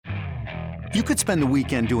You could spend the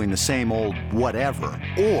weekend doing the same old whatever,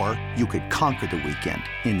 or you could conquer the weekend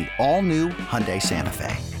in the all-new Hyundai Santa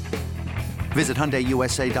Fe. Visit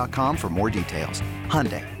HyundaiUSA.com for more details.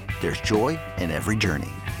 Hyundai, there's joy in every journey.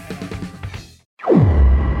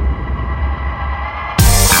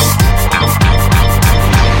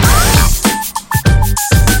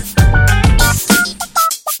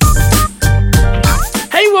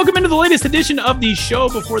 Welcome into the latest edition of the Show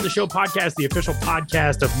Before the Show podcast, the official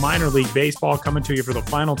podcast of minor league baseball, coming to you for the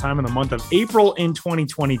final time in the month of April in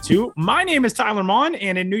 2022. My name is Tyler Mon,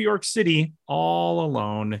 and in New York City, all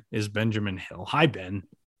alone is Benjamin Hill. Hi, Ben.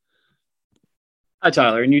 Hi,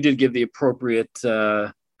 Tyler. And you did give the appropriate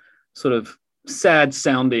sort of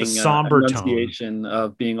sad-sounding somber enunciation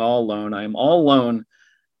of being all alone. I am all alone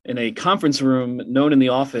in a conference room known in the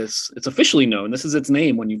office. It's officially known. This is its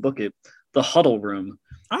name when you book it, the huddle room.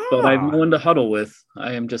 But I have no one to huddle with.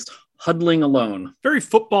 I am just huddling alone. Very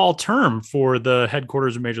football term for the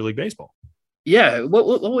headquarters of Major League Baseball. Yeah. What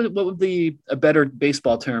would a better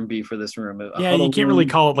baseball term be for this room? You can't really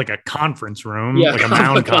call it like a conference room, like a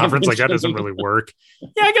mound conference. Like that doesn't really work.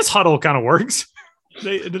 Yeah, I guess huddle kind of works.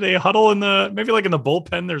 Do they huddle maybe like in the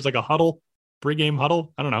bullpen? There's like a huddle, pregame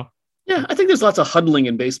huddle. I don't know. Yeah, I think there's lots of huddling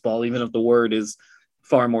in baseball, even if the word is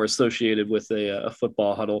far more associated with a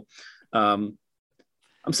football huddle.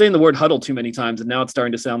 I'm saying the word huddle too many times, and now it's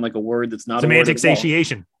starting to sound like a word that's not semantic a word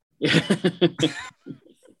satiation.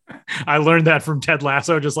 I learned that from Ted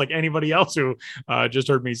Lasso, just like anybody else who just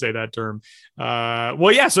heard me say that term.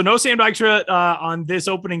 So no Sam Dykstra on this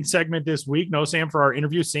opening segment this week. No Sam for our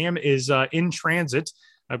interview. Sam is in transit,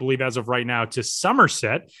 I believe, as of right now, to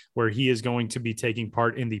Somerset, where he is going to be taking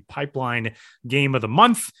part in the Pipeline Game of the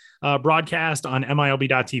Month broadcast on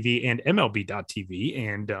MILB.TV and MLB.TV.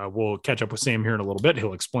 And we'll catch up with Sam here in a little bit.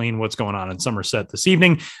 He'll explain what's going on in Somerset this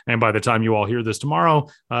evening. And by the time you all hear this tomorrow,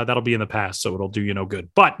 that'll be in the past, so it'll do you no good.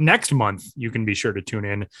 But next month, you can be sure to tune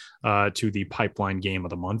in to the Pipeline Game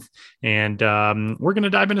of the Month. And we're going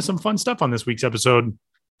to dive into some fun stuff on this week's episode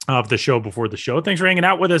of the Show Before the Show. Thanks for hanging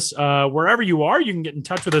out with us. Wherever you are, you can get in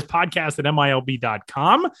touch with us, podcast at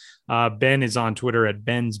MILB.com. Ben is on Twitter at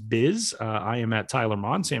Ben's Biz. I am at Tyler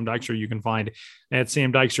Mon. Sam Dykstra, you can find at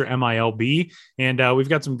Sam Dykstra MILB. And we've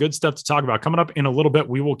got some good stuff to talk about. Coming up in a little bit,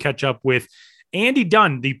 we will catch up with Andy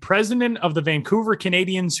Dunn, the president of the Vancouver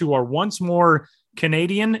Canadians, who are once more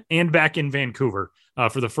Canadian and back in Vancouver.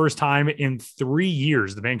 For the first time in 3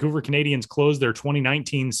 years, the Vancouver Canadians closed their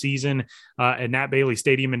 2019 season at Nat Bailey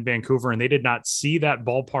Stadium in Vancouver, and they did not see that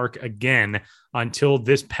ballpark again until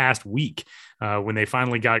this past week when they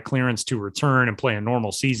finally got clearance to return and play a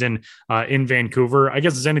normal season in Vancouver. I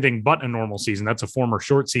guess it's anything but a normal season. That's a former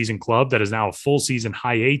short season club that is now a full season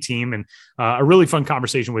high A team, and a really fun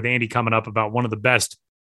conversation with Andy coming up about one of the best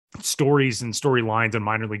stories and storylines in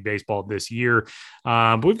minor league baseball this year.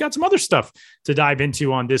 But we've got some other stuff to dive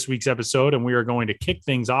into on this week's episode, and we are going to kick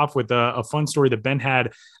things off with a fun story that Ben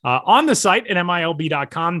had on the site at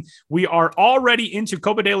MILB.com. We are already into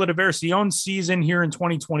Copa de la Diversión season here in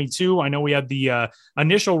 2022. I know we had the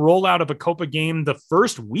initial rollout of a Copa game the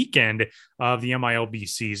first weekend of the MILB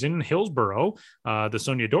season. Hillsborough, the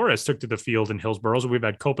Soñadores took to the field in Hillsborough. So we've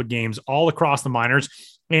had Copa games all across the minors,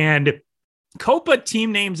 and Copa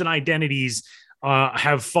team names and identities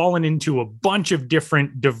have fallen into a bunch of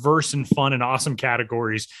different diverse and fun and awesome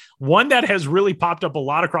categories. One that has really popped up a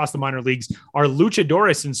lot across the minor leagues are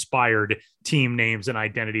luchadores-inspired team names and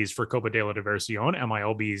identities for Copa de la Diversión,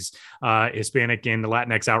 MILB's Hispanic and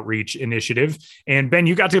Latinx outreach initiative. And Ben,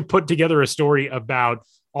 you got to put together a story about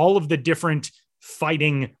all of the different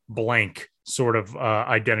fighting blank sort of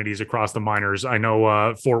identities across the minors. I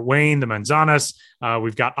know Fort Wayne, the Manzanas,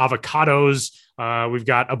 we've got Avocados, we've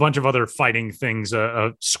got a bunch of other fighting things,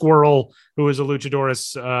 Squirrel, who is a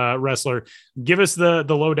luchadores wrestler. Give us the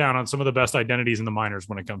lowdown on some of the best identities in the minors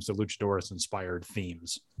when it comes to luchadores inspired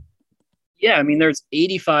themes. Yeah, I mean, there's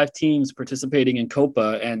 85 teams participating in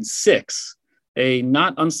Copa, and 6, a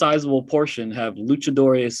not unsizable portion, have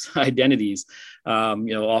luchadores identities.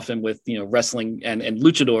 Often with, wrestling and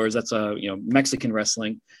luchadors, that's Mexican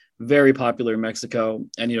wrestling, very popular in Mexico.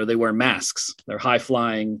 And, they wear masks, they're high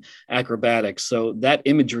flying acrobatics. So that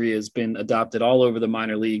imagery has been adopted all over the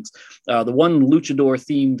minor leagues. The one luchadores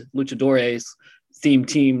themed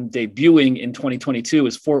team debuting in 2022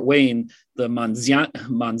 is Fort Wayne, the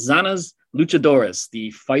Manzanas Luchadores, the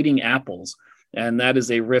Fighting Apples. And that is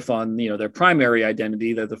a riff on, their primary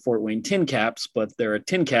identity. They're the Fort Wayne Tin Caps, but they're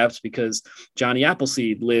Tin Caps because Johnny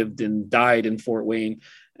Appleseed lived and died in Fort Wayne.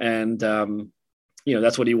 And,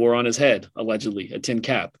 that's what he wore on his head, allegedly, a tin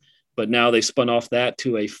cap. but now they spun off that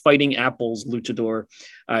to a Fighting Apples luchador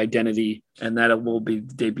identity, and that will be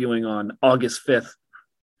debuting on August 5th.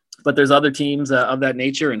 But there's other teams of that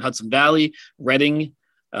nature in Hudson Valley, Reading,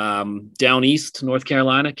 down east, North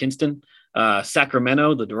Carolina, Kinston,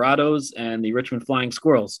 Sacramento, the Dorados, and the Richmond Flying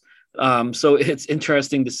Squirrels. So it's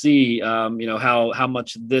interesting to see, how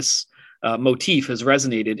much this motif has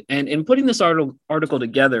resonated. And in putting this article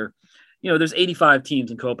together, there's 85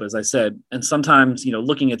 teams in Copa, as I said, and sometimes,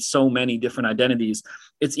 looking at so many different identities,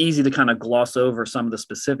 it's easy to kind of gloss over some of the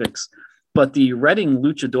specifics. But the Reading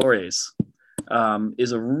Luchadores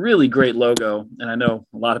is a really great logo. And I know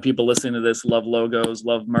a lot of people listening to this love logos,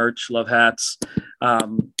 love merch, love hats.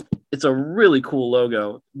 It's a really cool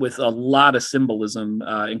logo with a lot of symbolism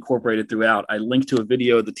incorporated throughout. I linked to a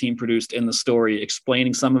video the team produced in the story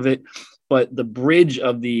explaining some of it, but the bridge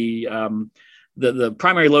of the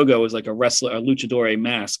primary logo is like a luchador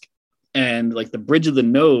mask, and like the bridge of the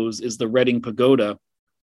nose is the Reading Pagoda,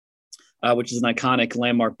 which is an iconic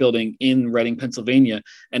landmark building in Reading, Pennsylvania.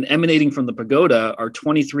 And emanating from the pagoda are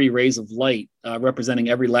 23 rays of light representing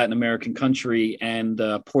every Latin American country and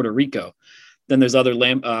Puerto Rico. Then there's other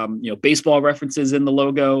baseball references in the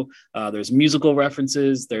logo. There's musical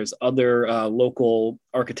references. There's other local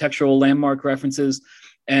architectural landmark references.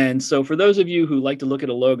 And so for those of you who like to look at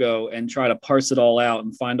a logo and try to parse it all out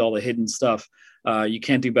and find all the hidden stuff, you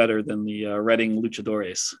can't do better than the Reading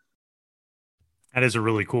Luchadores. That is a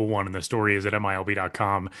really cool one, and the story is at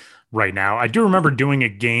MILB.com right now. I do remember doing a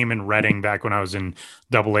game in Reading back when I was in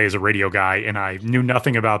AA as a radio guy, and I knew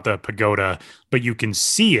nothing about the pagoda, but you can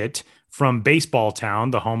see it from Baseball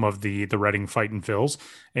Town, the home of the Reading Fightin' Phils.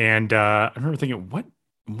 And I remember thinking, what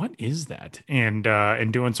is that? And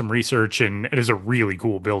doing some research, and it is a really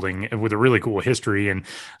cool building with a really cool history and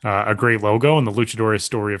a great logo. And the Luchadores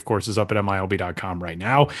story, of course, is up at MILB.com right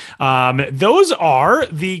now. Those are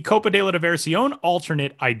the Copa de la Diversión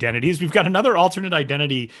alternate identities. We've got another alternate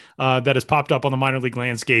identity that has popped up on the minor league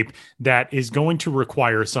landscape that is going to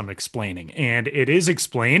require some explaining. And it is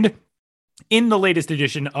explained in the latest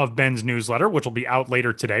edition of Ben's newsletter, which will be out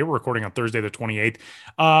later today. We're recording on Thursday, the 28th.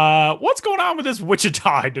 What's going on with this Wichita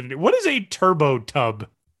identity? What is a turbo tub?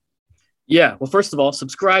 Yeah, well, first of all,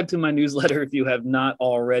 subscribe to my newsletter if you have not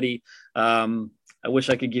already. I wish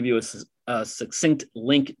I could give you a succinct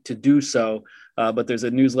link to do so, but there's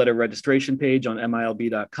a newsletter registration page on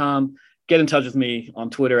MILB.com. Get in touch with me on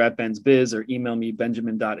Twitter at BensBiz, or email me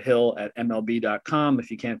benjamin.hill@MLB.com if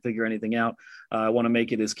you can't figure anything out. I want to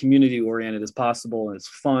make it as community-oriented as possible, and as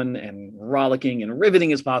fun and rollicking and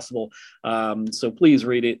riveting as possible. So please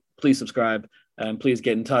read it, please subscribe, and please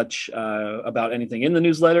get in touch about anything in the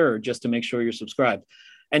newsletter, or just to make sure you're subscribed.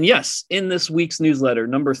 And yes, in this week's newsletter,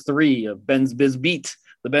 number 3 of Ben's Biz Beat,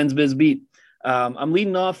 the Ben's Biz Beat, I'm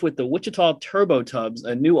leading off with the Wichita Turbo Tubs,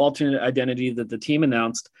 a new alternate identity that the team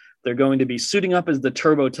announced. They're going to be suiting up as the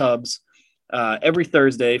Turbo Tubs every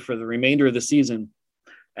Thursday for the remainder of the season.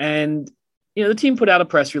 And, the team put out a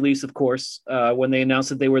press release, of course, when they announced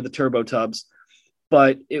that they were the Turbo Tubs.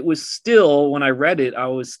 But it was still, when I read it, I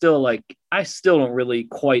was still like, I still don't really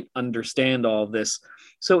quite understand all of this.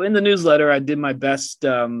 So in the newsletter, I did my best,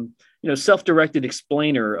 self-directed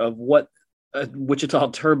explainer of what a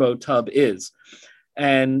Wichita Turbo Tub is.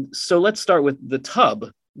 And so let's start with the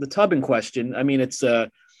tub in question. I mean, it's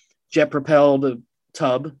a jet-propelled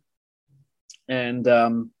tub. And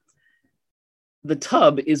the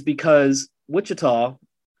tub is because Wichita,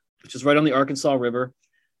 which is right on the Arkansas River,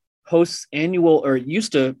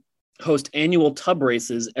 used to host annual tub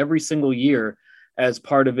races every single year as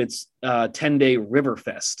part of its 10-day River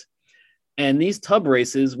Fest. And these tub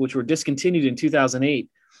races, which were discontinued in 2008,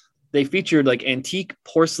 they featured like antique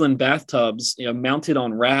porcelain bathtubs, mounted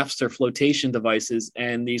on rafts or flotation devices,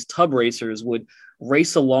 and these tub racers would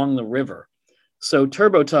race along the river. So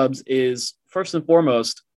Turbo Tubs is first and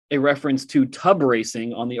foremost a reference to tub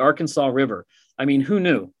racing on the Arkansas River. I mean, who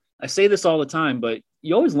knew? I say this all the time, but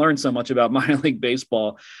you always learn so much about minor league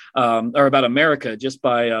baseball, or about America, just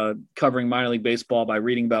by covering minor league baseball, by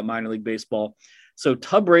reading about minor league baseball. So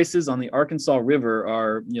tub races on the Arkansas River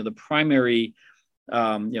are, the primary,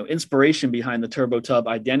 inspiration behind the Turbo Tub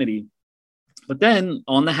identity. But then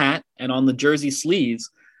on the hat and on the jersey sleeves,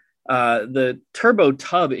 the Turbo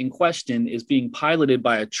Tub in question is being piloted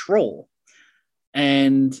by a troll.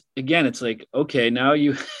 And again, it's like, okay, now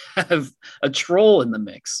you have a troll in the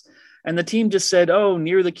mix. And the team just said, oh,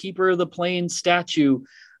 near the Keeper of the Plains statue,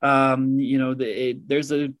 there's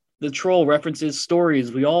the troll references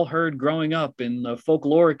stories we all heard growing up in the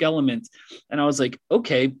folkloric element. And I was like,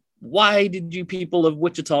 okay, why did you people of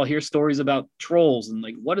Wichita hear stories about trolls and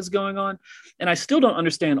like what is going on? And I still don't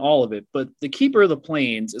understand all of it, but the Keeper of the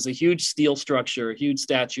Plains is a huge steel structure, a huge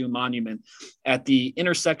statue monument at the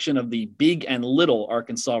intersection of the Big and Little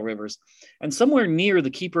Arkansas rivers. And somewhere near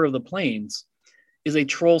the Keeper of the Plains is a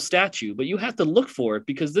troll statue, but you have to look for it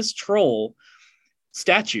because this troll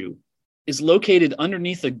statue is located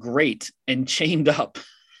underneath a grate and chained up.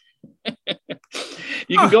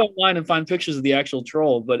 You can go online and find pictures of the actual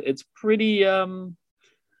troll, but it's pretty a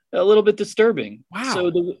little bit disturbing. Wow.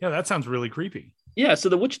 So that sounds really creepy. Yeah, so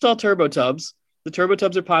the Wichita Turbo Tubs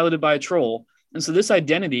are piloted by a troll. And so this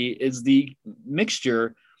identity is the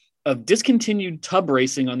mixture of discontinued tub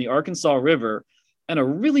racing on the Arkansas River and a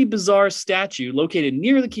really bizarre statue located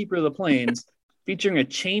near the Keeper of the Plains featuring a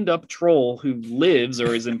chained up troll who lives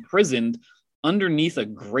or is imprisoned underneath a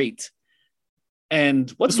grate. And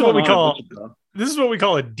this is what we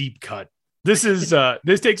call a deep cut. This is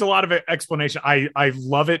this takes a lot of explanation. I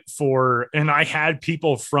love it and I had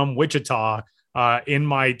people from Wichita in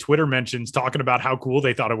my Twitter mentions talking about how cool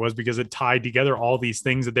they thought it was because it tied together all these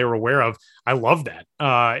things that they were aware of. I love that.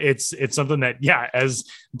 It's something that, as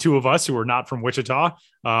two of us who are not from Wichita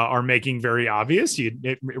are making very obvious.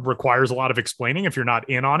 It requires a lot of explaining if you're not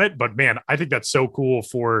in on it, but man, I think that's so cool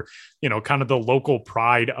for, kind of the local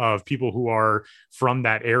pride of people who are from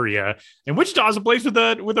that area. And Wichita is a place with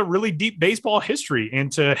a really deep baseball history,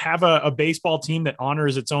 and to have a baseball team that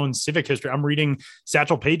honors its own civic history. I'm reading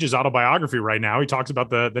Satchel Paige's autobiography right now. He talks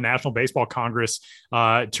about the National Baseball Congress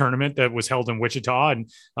tournament that was held in Wichita.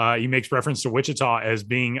 And he makes reference to Wichita as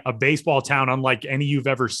being a baseball town unlike any you've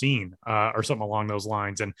ever seen, or something along those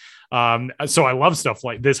lines. And so I love stuff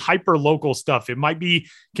like this hyper local stuff. It might be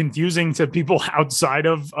confusing to people outside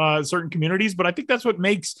of certain communities, but I think that's what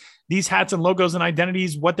makes these hats and logos and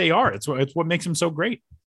identities what they are. It's what makes them so great.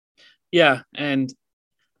 Yeah. And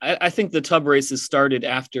I think the tub races started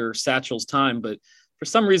after Satchel's time, but for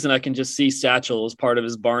some reason I can just see Satchel as part of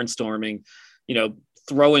his barnstorming,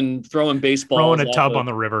 throwing baseballs, throwing a tub on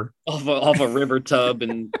the river, off a river tub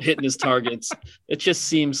and hitting his targets. It just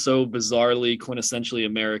seems so bizarrely, quintessentially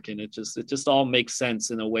American. It just all makes sense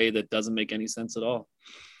in a way that doesn't make any sense at all.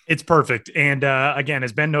 It's perfect. And again,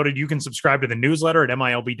 as Ben noted, you can subscribe to the newsletter at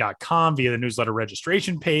milb.com via the newsletter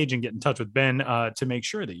registration page and get in touch with Ben to make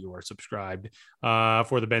sure that you are subscribed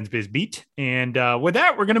for the Ben's Biz Beat. And with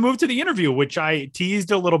that, we're going to move to the interview, which I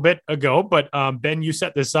teased a little bit ago. But Ben, you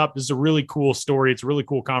set this up. This is a really cool story. It's a really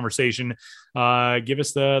cool conversation. Give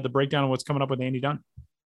us the breakdown of what's coming up with Andy Dunn.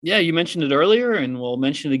 Yeah, you mentioned it earlier, and we'll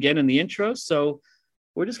mention it again in the intro. So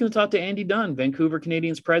we're just going to talk to Andy Dunn, Vancouver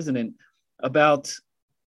Canadians president, about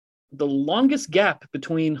the longest gap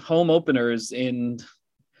between home openers in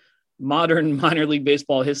modern minor league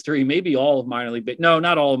baseball history, maybe all of minor league,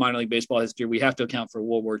 not all of minor league baseball history. We have to account for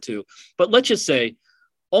World War II, but let's just say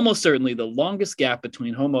almost certainly the longest gap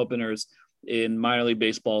between home openers in minor league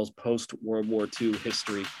baseball's post World War II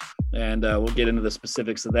history. And we'll get into the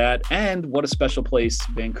specifics of that and what a special place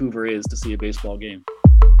Vancouver is to see a baseball game.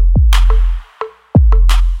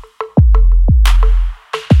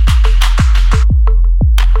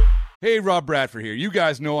 Hey, Rob Bradford here. You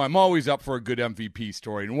guys know I'm always up for a good MVP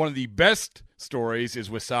story, and one of the best stories is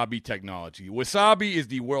Wasabi Technology. Wasabi is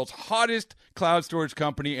the world's hottest cloud storage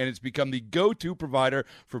company, and it's become the go-to provider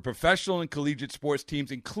for professional and collegiate sports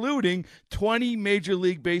teams, including 20 Major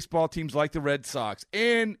League Baseball teams like the Red Sox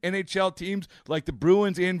and NHL teams like the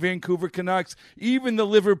Bruins and Vancouver Canucks. Even the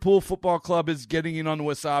Liverpool Football Club is getting in on the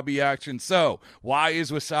Wasabi action. So, why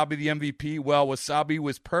is Wasabi the MVP? Well, Wasabi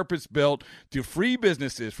was purpose-built to free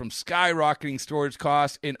businesses from skyrocketing storage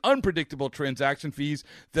costs and unpredictable transaction fees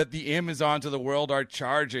that the Amazons of the world are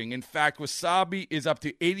charging. In fact, Wasabi is up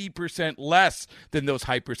to 80% less than those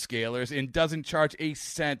hyperscalers and doesn't charge a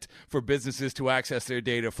cent for businesses to access their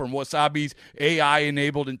data. From Wasabi's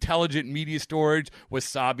AI-enabled intelligent media storage,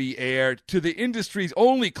 Wasabi Air, to the industry's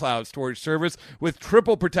only cloud storage service with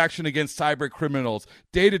triple protection against cyber criminals,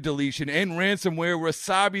 data deletion, and ransomware,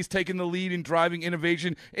 Wasabi's taken the lead in driving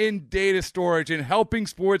innovation in data storage and helping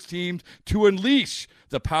sports teams to unleash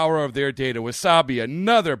the power of their data. Wasabi,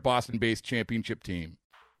 another Boston-based championship team.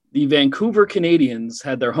 The Vancouver Canadians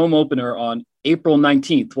had their home opener on April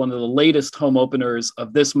 19th, one of the latest home openers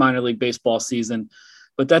of this minor league baseball season.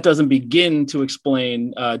 But that doesn't begin to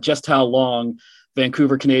explain just how long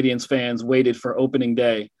Vancouver Canadians fans waited for opening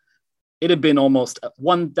day. It had been almost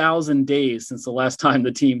 1,000 days since the last time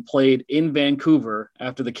the team played in Vancouver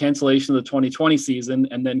after the cancellation of the 2020 season,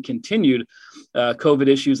 and then continued COVID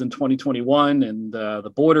issues in 2021 and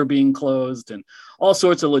the border being closed and all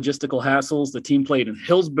sorts of logistical hassles. The team played in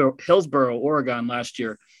Hillsboro, Oregon last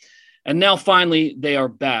year. And now finally they are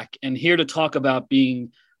back, and here to talk about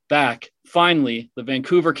being back, finally, the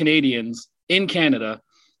Vancouver Canadians in Canada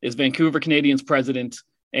is Vancouver Canadians president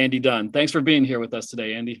Andy Dunn. Thanks for being here with us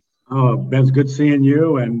today, Andy. Oh, Ben, it's good seeing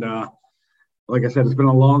you. And like I said, it's been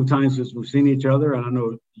a long time since we've seen each other. And I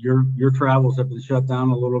know your travels have been shut down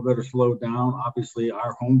a little bit or slowed down. Obviously,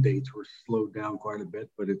 our home dates were slowed down quite a bit,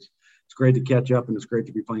 but it's great to catch up, and it's great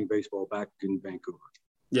to be playing baseball back in Vancouver.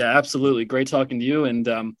 Yeah, absolutely. Great talking to you.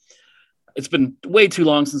 And it's been way too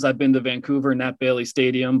long since I've been to Vancouver, Nat Bailey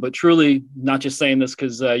Stadium, but truly, not just saying this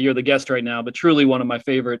because you're the guest right now, but truly one of my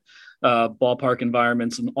favorite ballpark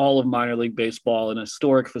environments in all of minor league baseball, an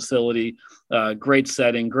historic facility, great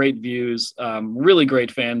setting, great views, really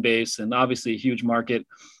great fan base, and obviously a huge market.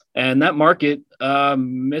 And that market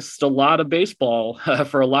missed a lot of baseball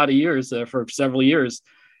for a lot of years, for several years.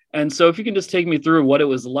 And so if you can just take me through what it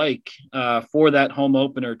was like for that home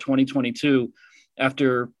opener 2022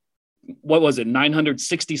 after, what was it,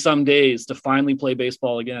 960 some days to finally play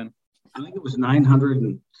baseball again? I think it was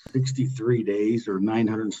 963 days or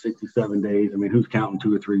 967 days. I mean, who's counting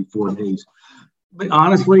 2 or 3, 4 days? But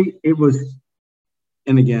honestly, it was,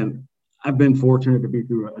 and again, I've been fortunate to be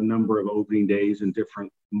through a number of opening days in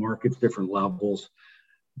different markets, different levels,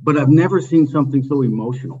 but I've never seen something so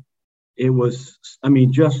emotional. It was, I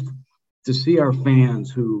mean, just to see our fans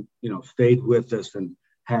who, stayed with us and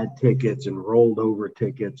had tickets and rolled over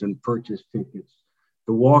tickets and purchased tickets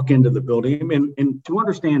to walk into the building and to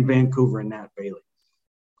understand Vancouver and Nat Bailey.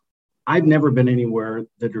 I've never been anywhere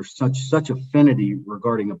that there's such affinity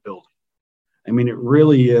regarding a building. I mean, it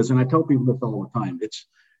really is. And I tell people this all the time.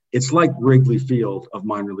 It's like Wrigley Field of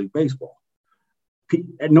minor league baseball.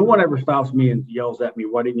 No one ever stops me and yells at me,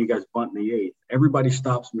 why didn't you guys bunt in the 8th? Everybody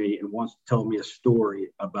stops me and wants to tell me a story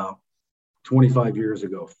about 25 years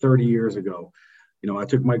ago, 30 years ago. I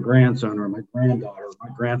took my grandson or my granddaughter, my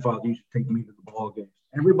grandfather used to take me to the ball games.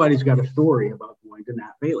 Everybody's got a story about going to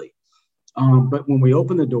Nat Bailey. But when we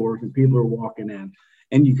open the doors and people are walking in,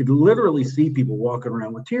 and you could literally see people walking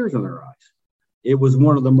around with tears in their eyes. It was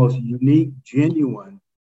one of the most unique, genuine,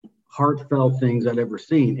 heartfelt things I'd ever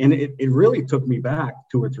seen. And it really took me back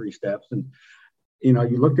 2 or 3 steps. And,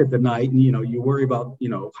 you looked at the night and, you worry about,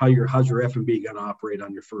 how's your F&B going to operate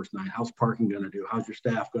on your first night? How's parking going to do? How's your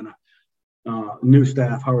staff going to, new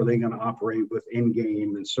staff, how are they going to operate with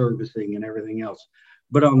in-game and servicing and everything else?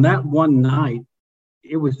 But on that one night,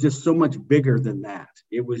 it was just so much bigger than that.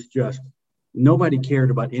 It was just, nobody cared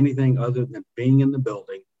about anything other than being in the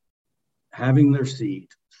building, having their seat,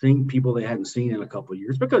 seeing people they hadn't seen in a couple of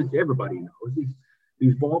years, because everybody knows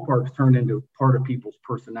these ballparks turn into part of people's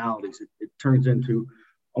personalities. It turns into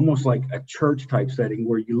almost like a church type setting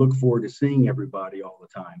where you look forward to seeing everybody all the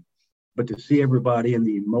time. But to see everybody and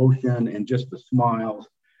the emotion and just the smiles,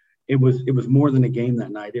 it was more than a game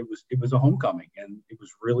that night. It was a homecoming, and it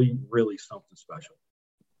was really, really something special.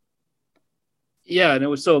 Yeah, and it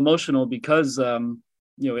was so emotional because, in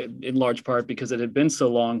large part because it had been so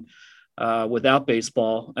long without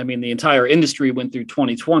baseball. I mean, the entire industry went through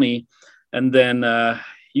 2020, and then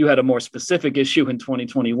you had a more specific issue in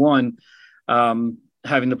 2021,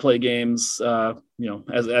 having to play games,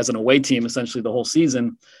 as an away team, essentially the whole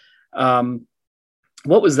season.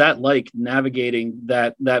 What was that like, navigating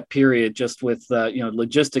that period, just with,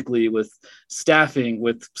 logistically, with staffing,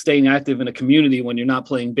 with staying active in a community when you're not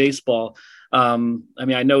playing baseball? I mean,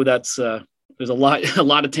 I know that's there's a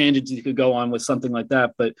lot of tangents you could go on with something like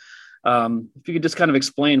that, but if you could just kind of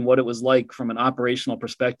explain what it was like from an operational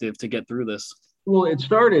perspective to get through this. Well, it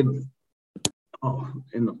started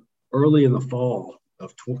early in the fall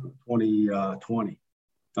of 2020.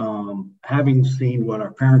 Having seen what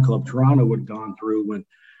our parent club Toronto had gone through when,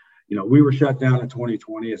 we were shut down in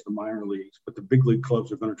 2020 as the minor leagues, but the big league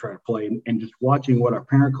clubs are going to try to play, and just watching what our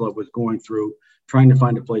parent club was going through, trying to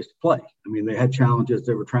find a place to play. I mean, they had challenges.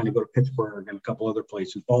 They were trying to go to Pittsburgh and a couple other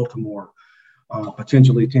places, Baltimore,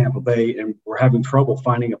 potentially Tampa Bay, and we're having trouble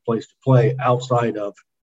finding a place to play outside of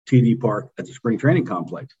TD Park at the spring training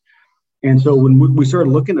complex. And so when we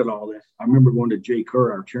started looking at all this, I remember going to Jay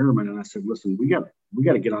Kerr, our chairman, and I said, listen, we got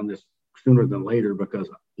to get on this sooner than later because,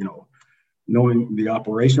 knowing the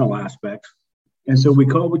operational aspects. And so we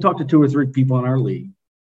talked to 2 or 3 people in our league.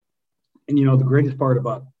 And, the greatest part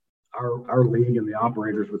about our league and the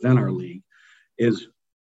operators within our league is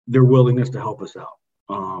their willingness to help us out.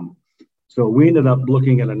 So we ended up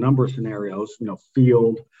looking at a number of scenarios,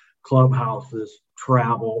 field, clubhouses,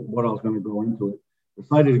 travel, what I was going to go into it.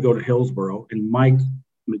 Decided to go to Hillsborough, and Mike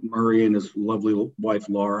McMurray and his lovely wife,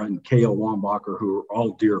 Laura, and K.L. Wambacher, who are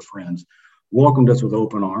all dear friends, welcomed us with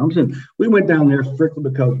open arms. And we went down there strictly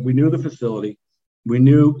because we knew the facility. We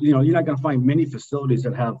knew, you're not going to find many facilities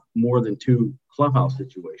that have more than 2 clubhouse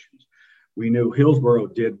situations. We knew Hillsborough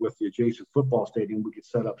did with the adjacent football stadium. We could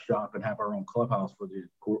set up shop and have our own clubhouse for the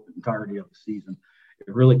entirety of the season.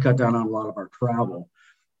 It really cut down on a lot of our travel.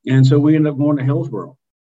 And so we ended up going to Hillsborough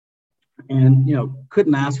and,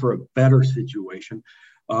 couldn't ask for a better situation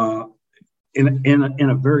in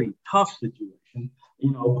a very tough situation,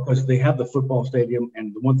 because they have the football stadium.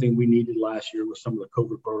 And the one thing we needed last year was some of the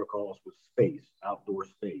COVID protocols with space, outdoor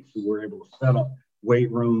space. So we're able to set up weight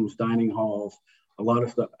rooms, dining halls, a lot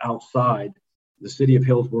of stuff outside. The city of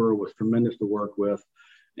Hillsborough was tremendous to work with.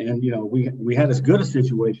 And, we had as good a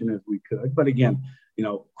situation as we could. But again,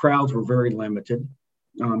 crowds were very limited.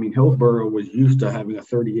 Hillsborough was used to having a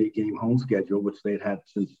 38-game home schedule, which they had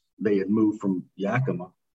since they had moved from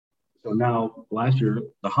Yakima. So now last year,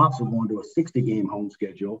 the Hops are going to a 60-game home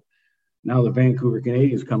schedule. Now the Vancouver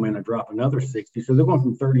Canadians come in and drop another 60. So they're going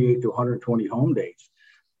from 38 to 120 home days.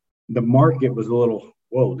 The market was a little,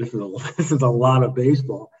 whoa, this is a lot of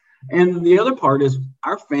baseball. And the other part is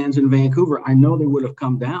our fans in Vancouver, I know they would have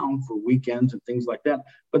come down for weekends and things like that,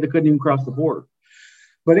 but they couldn't even cross the border.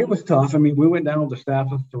 But it was tough. We went down with a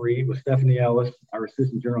staff of 3 with Stephanie Ellis, our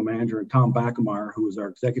assistant general manager, and Tom Backemeyer, who was our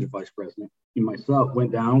executive vice president, and myself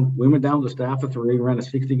went down. We went down with a staff of 3, ran a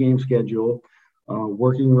 60-game schedule,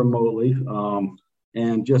 working remotely,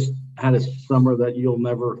 and just had a summer that you'll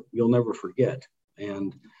never forget,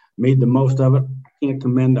 and made the most of it. I can't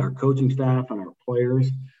commend our coaching staff and our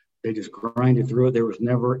players. They just grinded through it. There was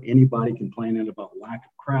never anybody complaining about lack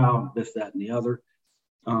of crowd, this, that, and the other.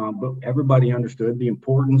 But everybody understood the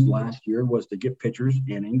importance last year was to get pitchers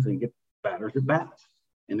innings and get batters at bats.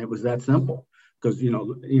 And it was that simple because, we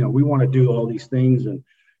want to do all these things and,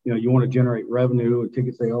 you want to generate revenue and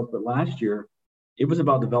ticket sales. But last year it was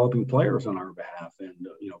about developing players on our behalf. And,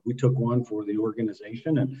 we took one for the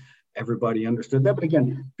organization and everybody understood that. But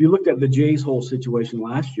again, if you looked at the Jays whole situation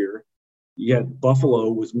last year, you had Buffalo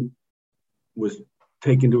was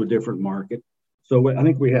taken to a different market. So I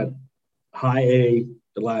think we had high A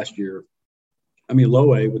the last year.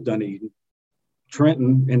 Low A with Dunedin.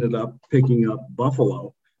 Trenton ended up picking up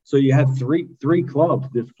Buffalo. So you had three clubs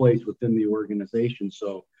displaced within the organization.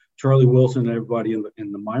 So Charlie Wilson and everybody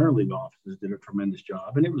in the minor league offices did a tremendous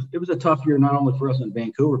job. And it was a tough year, not only for us in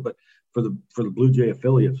Vancouver, but for the Blue Jay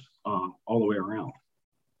affiliates all the way around.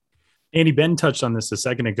 Andy, Ben touched on this a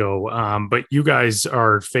second ago, but you guys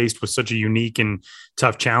are faced with such a unique and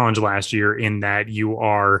tough challenge last year in that you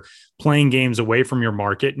are playing games away from your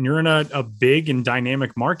market and you're in a big and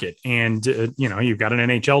dynamic market. And, you've got an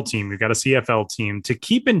NHL team, you've got a CFL team to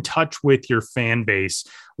keep in touch with your fan base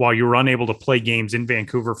while you were unable to play games in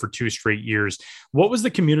Vancouver for 2 straight years. What was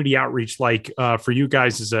the community outreach like for you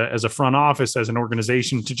guys as a front office, as an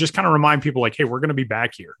organization, to just kind of remind people like, hey, we're going to be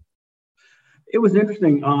back here? It was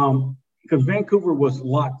interesting because Vancouver was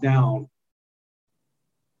locked down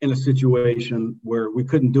in a situation where we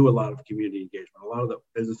couldn't do a lot of community engagement. A lot of the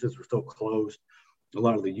businesses were still closed. A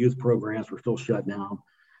lot of the youth programs were still shut down.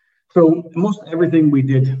 So most everything we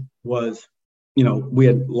did was, we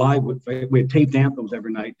had taped anthems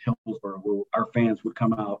every night in Hillsborough where our fans would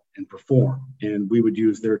come out and perform, and we would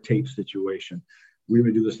use their tape situation. We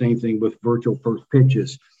would do the same thing with virtual first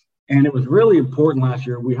pitches. And it was really important last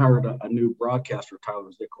year. We hired a new broadcaster,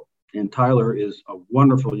 Tyler Zickel. And Tyler is a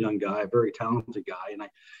wonderful young guy, a very talented guy. And I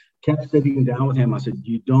kept sitting down with him. I said,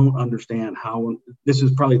 you don't understand how this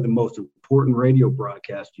is probably the most important radio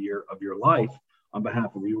broadcast year of your life on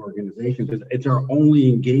behalf of the organization, because it's our only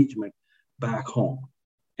engagement back home.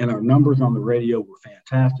 And our numbers on the radio were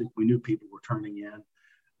fantastic. We knew people were turning in.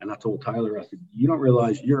 And I told Tyler, I said, you don't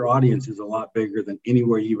realize your audience is a lot bigger than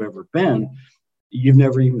anywhere you've ever been. You've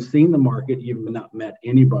never even seen the market. You've not met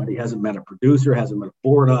anybody, hasn't met a producer, hasn't met a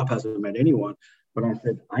board up, hasn't met anyone. But I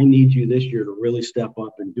said, I need you this year to really step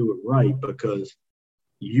up and do it right, because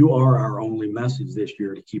you are our only message this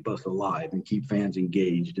year to keep us alive and keep fans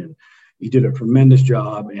engaged. And he did a tremendous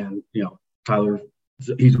job. And, Tyler,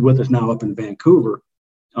 he's with us now up in Vancouver.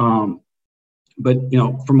 But,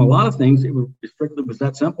 from a lot of things, it strictly was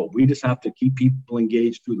that simple. We just have to keep people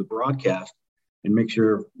engaged through the broadcast and make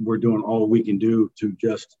sure we're doing all we can do to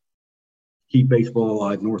just keep baseball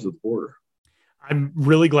alive north of the border. I'm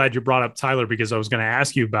really glad you brought up Tyler, because I was going to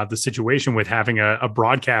ask you about the situation with having a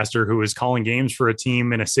broadcaster who is calling games for a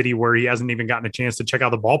team in a city where he hasn't even gotten a chance to check out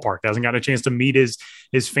the ballpark, hasn't gotten a chance to meet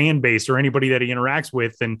his fan base or anybody that he interacts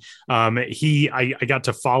with. And I got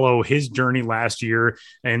to follow his journey last year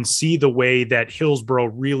and see the way that Hillsborough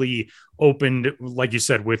really opened, like you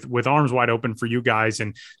said, with arms wide open for you guys.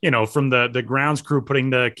 And, from the grounds crew putting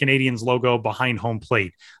the Canadians logo behind home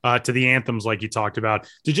plate to the anthems, like you talked about,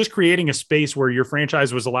 to just creating a space where your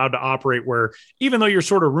franchise was allowed to operate where even though you're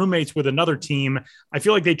sort of roommates with another team, I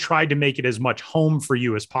feel like they tried to make it as much home for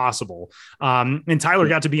you as possible. And Tyler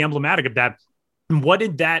got to be emblematic of that. What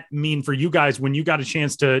did that mean for you guys when you got a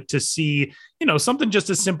chance to see, something just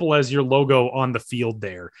as simple as your logo on the field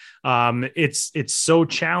there? It's so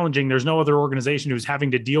challenging. There's no other organization who's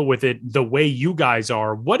having to deal with it the way you guys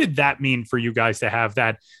are. What did that mean for you guys to have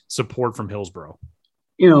that support from Hillsborough?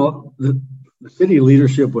 The city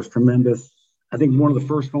leadership was tremendous. I think one of the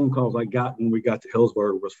first phone calls I got when we got to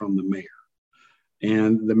Hillsborough was from the mayor.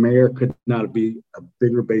 And the mayor could not be a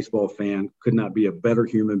bigger baseball fan, could not be a better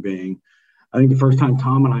human being. I think the first time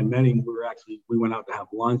Tom and I met him, we went out to have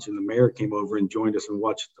lunch, and the mayor came over and joined us and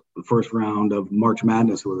watched the first round of March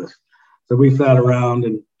Madness with us. So we sat around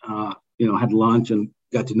and, had lunch and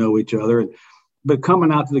got to know each other. But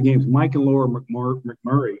coming out to the games, Mike and Laura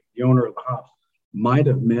McMurray, the owner of the Hops, might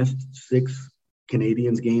have missed 6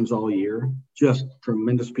 Canadians games all year. Just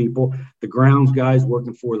tremendous people. The grounds guys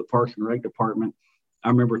working for the Parks and Rec department. I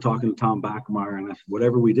remember talking to Tom Bachmeyer, and I said,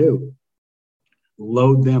 whatever we do,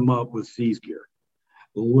 load them up with C's gear.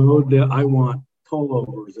 I want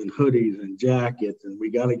pullovers and hoodies and jackets, and we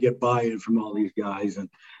got to get buy-in from all these guys. And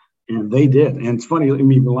they did. And it's funny,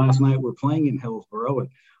 last night we're playing in Hillsborough, and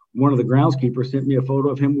one of the groundskeepers sent me a photo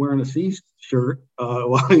of him wearing a C's shirt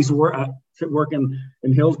while he's working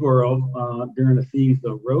in Hillsborough during a C's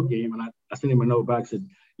road game. And I sent him a note back, said,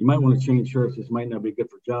 you might want to change shirts. This might not be good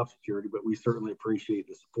for job security, but we certainly appreciate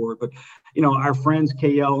the support. But, our friends,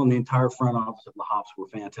 KL and the entire front office of the Hops were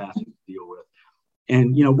fantastic to deal with.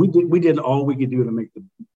 And, we did all we could do to make the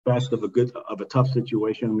best of a tough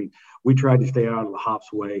situation. We tried to stay out of the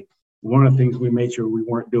Hops way. One of the things we made sure we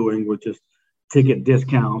weren't doing was just ticket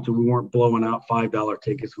discounts, and we weren't blowing out $5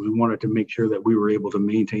 tickets. We wanted to make sure that we were able to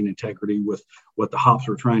maintain integrity with what the Hops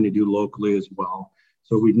were trying to do locally as well.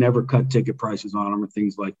 So we'd never cut ticket prices on them or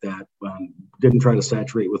things like that. Didn't try to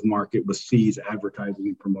saturate with market with C's advertising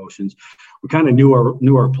and promotions. We kind of knew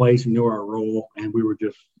our place and knew our role, and we were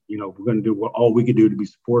just, we're going to do all we could do to be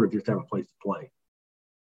supportive, just have a place to play.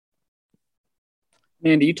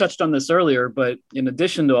 Andy, you touched on this earlier, but in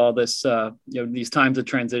addition to all this, these times of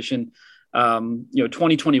transition,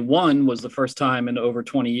 2021 was the first time in over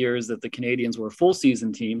 20 years that the Canadians were a full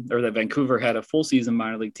season team, or that Vancouver had a full season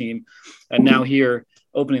minor league team. And now here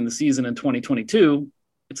opening the season in 2022,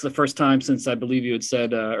 it's the first time since, I believe you had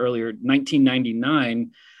said earlier,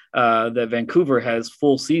 1999, that Vancouver has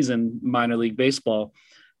full season minor league baseball.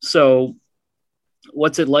 So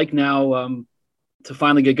what's it like now to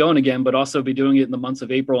finally get going again, but also be doing it in the months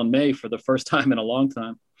of April and May for the first time in a long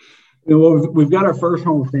time? We've got our first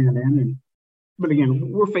home stand in, but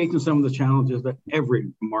again, we're facing some of the challenges that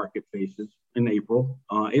every market faces in April.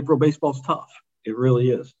 April baseball's tough. It really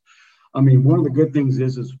is. One of the good things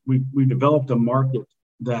is we developed a market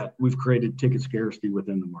that we've created ticket scarcity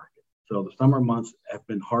within the market. So the summer months have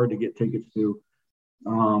been hard to get tickets to.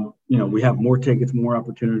 We have more tickets, more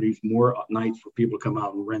opportunities, more nights for people to come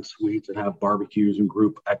out and rent suites and have barbecues and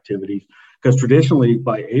group activities. Because traditionally,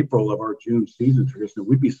 by April of our June season,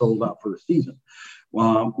 we'd be sold out for the season.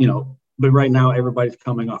 But right now, everybody's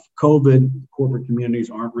coming off COVID. Corporate communities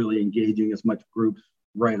aren't really engaging as much groups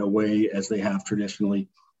right away as they have traditionally.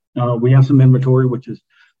 We have some inventory, which is,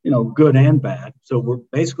 good and bad. So we're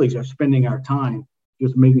basically just spending our time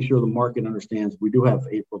just making sure the market understands we do have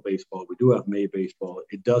April baseball, we do have May baseball.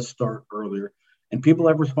 It does start earlier, and people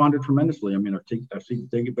have responded tremendously. Our season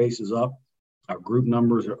ticket base is up, our group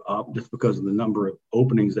numbers are up just because of the number of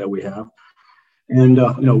openings that we have. And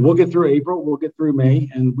we'll get through April, we'll get through May,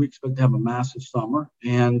 and we expect to have a massive summer.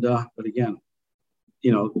 And but again,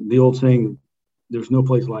 the old saying, "There's no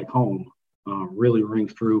place like home," really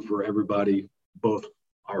rings true for everybody, both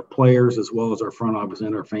our players as well as our front office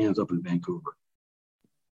and our fans up in Vancouver.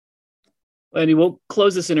 Andy, we'll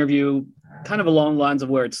close this interview kind of along the lines of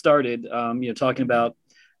where it started, talking about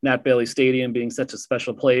Nat Bailey Stadium being such a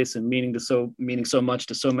special place and meaning so much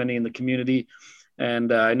to so many in the community.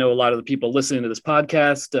 And I know a lot of the people listening to this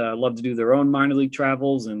podcast love to do their own minor league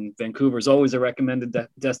travels, and Vancouver is always a recommended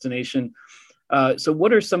destination. So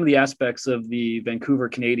what are some of the aspects of the Vancouver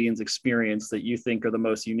Canadians experience that you think are the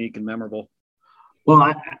most unique and memorable?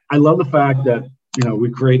 Well, I love the fact that,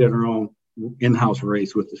 we created our own in-house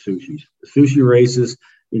race with the sushis. The sushi races,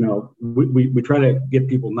 we try to get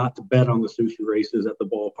people not to bet on the sushi races at the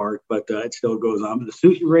ballpark, but it still goes on. But the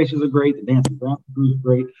sushi races are great. The dancing ground crew is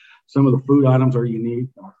great. Some of the food items are unique.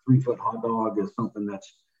 Our 3-foot hot dog is something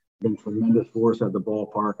that's been tremendous for us at the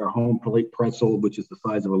ballpark. Our home plate pretzel, which is the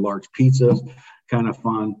size of a large pizza, is kind of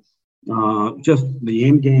fun. just the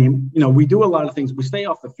end game. We do a lot of things. We stay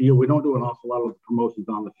off the field. We don't do an awful lot of promotions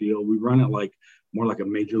on the field. We run it more like a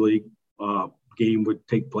major league game would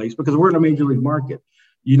take place because we're in a major league market.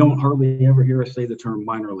 You don't hardly ever hear us say the term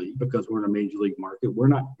minor league because we're in a major league market. We're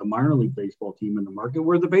not the minor league baseball team in the market.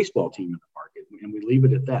 We're the baseball team in the market, and we leave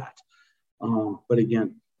it at that. But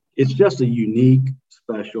again, it's just a unique,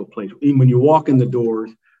 special place. And when you walk in the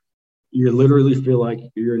doors, you literally feel like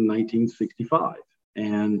you're in 1965.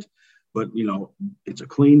 But it's a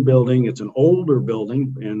clean building. It's an older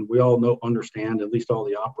building, and we all understand, at least all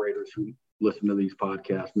the operators who listen to these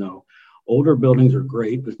podcasts know, older buildings are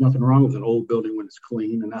great. There's nothing wrong with an old building when it's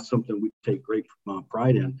clean, and that's something we take great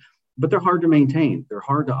pride in. But they're hard to maintain. They're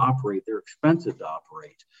hard to operate. They're expensive to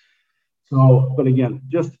operate. So, but again,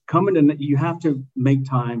 just coming in, you have to make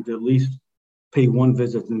time to at least pay one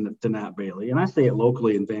visit to Nat Bailey. And I say it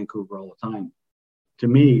locally in Vancouver all the time. To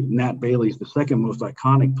me, Nat Bailey is the second most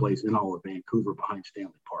iconic place in all of Vancouver behind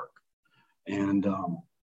Stanley Park. And,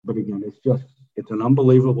 but again, it's an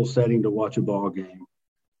unbelievable setting to watch a ball game.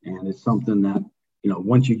 And it's something that,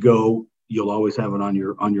 once you go, you'll always have it on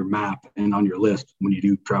your map and on your list when you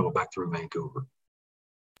do travel back through Vancouver.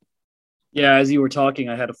 Yeah, as you were talking,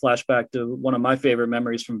 I had a flashback to one of my favorite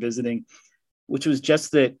memories from visiting, which was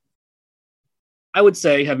just that I would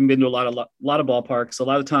say, having been to a lot of ballparks, a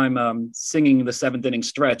lot of time singing the seventh inning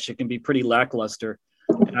stretch, it can be pretty lackluster.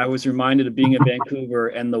 And I was reminded of being in Vancouver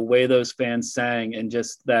and the way those fans sang and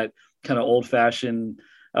just that kind of old fashioned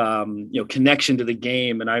connection to the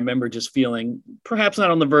game. And I remember just feeling, perhaps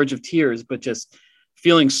not on the verge of tears, but just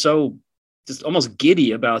feeling so just almost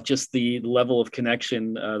giddy about just the level of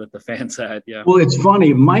connection that the fans had. Yeah. Well, it's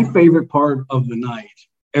funny. My favorite part of the night,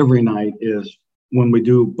 every night, is when we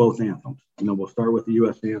do both anthems. We'll start with the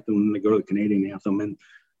U.S. anthem and then they go to the Canadian anthem. And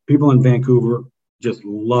people in Vancouver just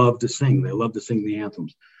love to sing. They love to sing the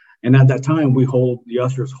anthems. And at that time, the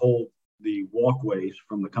ushers hold the walkways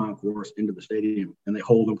from the concourse into the stadium, and they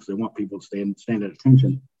hold them because they want people to stand at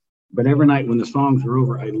attention. But every night when the songs are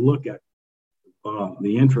over, I look at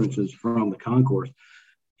the entrances from the concourse,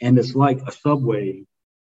 and it's like a subway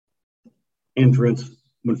entrance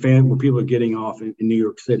when people are getting off in New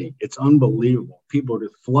York City. It's unbelievable. People are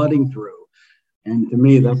just flooding through. And to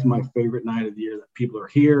me, that's my favorite night of the year, that people are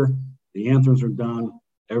here, the anthems are done,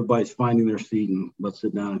 everybody's finding their seat, and let's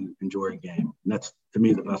sit down and enjoy a game. And that's, to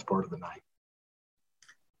me, the best part of the night.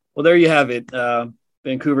 Well, there you have it.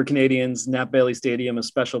 Vancouver Canadians, Nat Bailey Stadium, a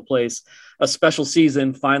special place, a special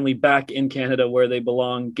season, finally back in Canada where they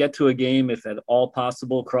belong. Get to a game, if at all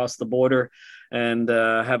possible, cross the border and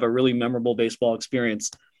have a really memorable baseball experience.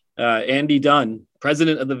 Andy Dunn,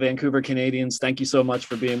 president of the Vancouver Canadians, thank you so much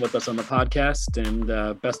for being with us on the podcast,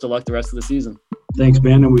 and best of luck the rest of the season. Thanks,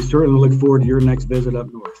 Ben, and we certainly look forward to your next visit up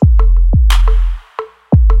north.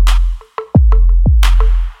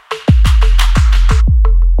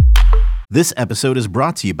 This episode is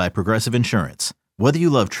brought to you by Progressive Insurance. Whether you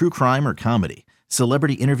love true crime or comedy,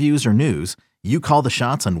 celebrity interviews or news, you call the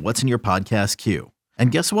shots on what's in your podcast queue.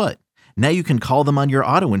 And guess what? Now you can call them on your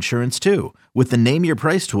auto insurance too with the Name Your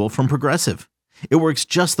Price tool from Progressive. It works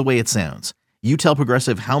just the way it sounds. You tell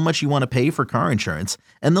Progressive how much you want to pay for car insurance,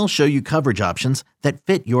 and they'll show you coverage options that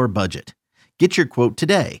fit your budget. Get your quote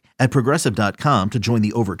today at Progressive.com to join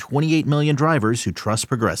the over 28 million drivers who trust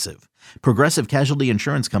Progressive. Progressive Casualty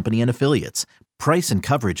Insurance Company and Affiliates. Price and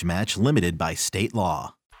coverage match limited by state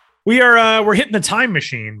law. We're hitting the time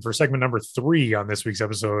machine for segment number 3 on this week's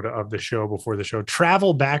episode of the show. Before the show,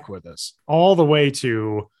 travel back with us all the way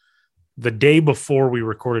to the day before we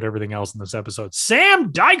recorded everything else in this episode.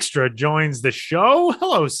 Sam Dykstra joins the show.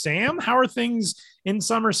 Hello, Sam. How are things in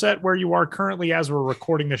Somerset where you are currently as we're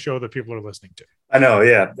recording the show that people are listening to? I know,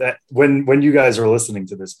 yeah. When you guys are listening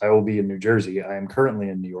to this, I will be in New Jersey. I am currently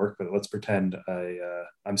in New York, but let's pretend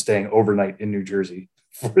I'm staying overnight in New Jersey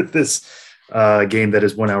for this game that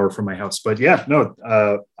is 1 hour from my house. But yeah, no,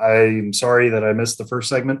 I'm sorry that I missed the first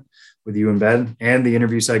segment with you and Ben and the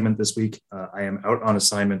interview segment this week. I am out on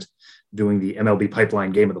assignment doing the MLB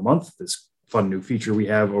Pipeline Game of the Month, this fun new feature we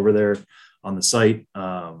have over there on the site.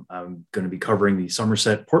 I'm going to be covering the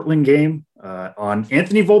Somerset Portland game on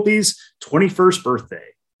Anthony Volpe's 21st birthday.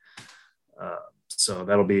 So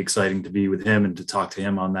that'll be exciting to be with him and to talk to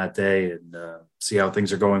him on that day and see how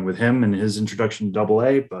things are going with him and his introduction to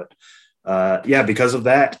AA. But yeah, because of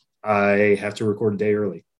that, I have to record a day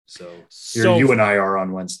early. So you and I are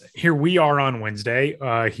on Wednesday. Here we are on Wednesday.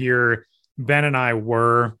 Here, Ben and I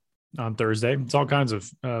were on Thursday. It's all kinds of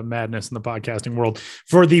madness in the podcasting world.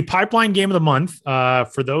 For the Pipeline Game of the Month,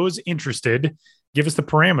 for those interested, give us the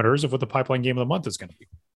parameters of what the Pipeline Game of the Month is going to be.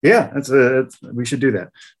 Yeah, we should do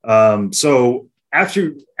that. So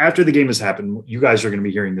after the game has happened, you guys are going to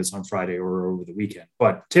be hearing this on Friday or over the weekend,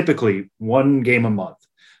 but typically one game a month.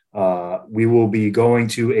 We will be going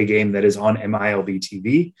to a game that is on MILB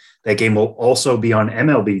TV. That game will also be on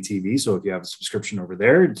MLB TV. So if you have a subscription over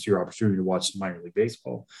there, it's your opportunity to watch minor league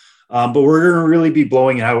baseball. But we're going to really be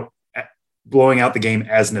blowing out the game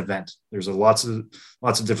as an event. There's lots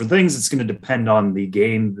of different things. It's going to depend on the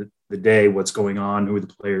game, the day, what's going on, who the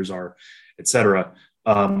players are, etc.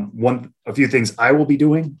 A few things I will be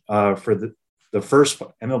doing for the first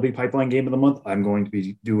MLB Pipeline game of the month. I'm going to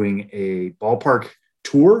be doing a ballpark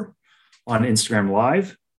tour on Instagram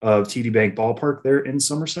Live of TD Bank Ballpark there in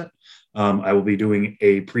Somerset. I will be doing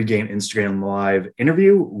a pregame Instagram Live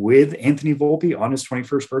interview with Anthony Volpe on his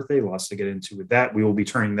 21st birthday. Lots to get into with that. We will be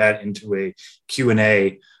turning that into a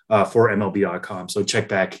Q&A for MLB.com. So check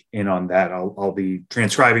back in on that. I'll be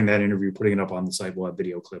transcribing that interview, putting it up on the site. We'll have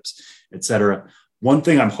video clips, etc. One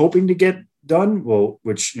thing I'm hoping to get done,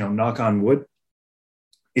 which, knock on wood,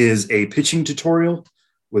 is a pitching tutorial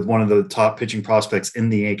with one of the top pitching prospects in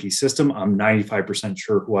the Yankee system. I'm 95%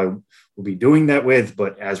 sure who I will be doing that with,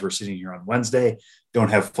 but as we're sitting here on Wednesday, don't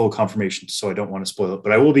have full confirmation, so I don't want to spoil it.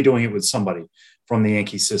 But I will be doing it with somebody from the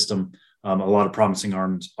Yankee system. A lot of promising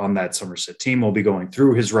arms on that Somerset team. We'll be going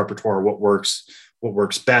through his repertoire, what works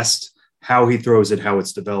best, how he throws it, how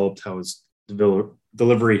it's developed, how his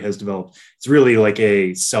delivery has developed. It's really like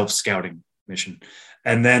a self-scouting mission.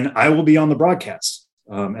 And then I will be on the broadcast.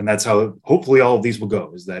 And that's how hopefully all of these will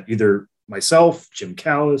go, is that either myself, Jim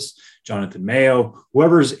Callis, Jonathan Mayo,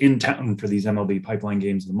 whoever's in town for these MLB Pipeline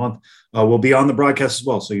games of the month will be on the broadcast as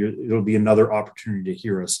well. So it'll be another opportunity to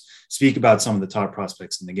hear us speak about some of the top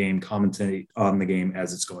prospects in the game, commentate on the game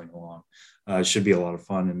as it's going along. It should be a lot of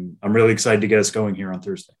fun. And I'm really excited to get us going here on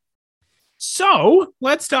Thursday. So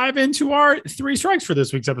let's dive into our 3 strikes for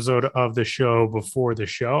this week's episode of the show before the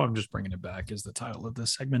show. I'm just bringing it back as the title of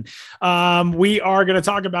this segment. We are going to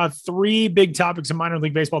talk about 3 big topics in minor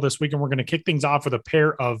league baseball this week, and we're going to kick things off with a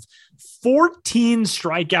pair of 14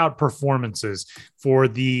 strikeout performances for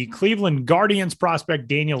the Cleveland Guardians prospect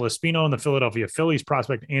Daniel Espino and the Philadelphia Phillies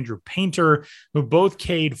prospect Andrew Painter, who both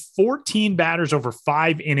K'd 14 batters over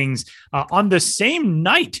 5 innings on the same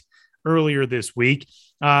night earlier this week.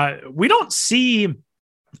 We don't see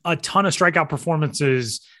a ton of strikeout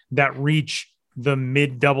performances that reach the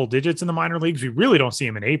mid double digits in the minor leagues. We really don't see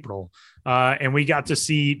them in April. And we got to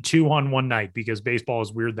see 2 on one night because baseball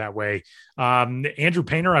is weird that way. Andrew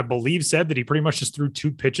Painter, I believe, said that he pretty much just threw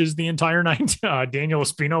 2 pitches the entire night. Daniel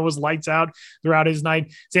Espino was lights out throughout his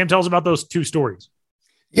night. Sam, tell us about those 2 stories.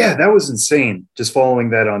 Yeah, that was insane. Just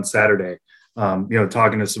following that on Saturday,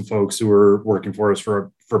 talking to some folks who were working for us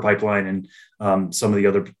for Pipeline and some of the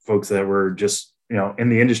other folks that were just, in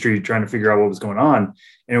the industry trying to figure out what was going on.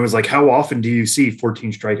 And it was like, how often do you see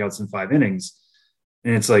 14 strikeouts in 5 innings?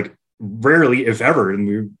 And it's like rarely, if ever. And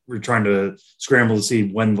we were trying to scramble to see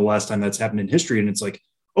when the last time that's happened in history. And it's like,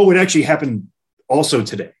 oh, it actually happened also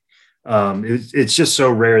today. It's just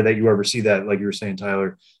so rare that you ever see that, like you were saying,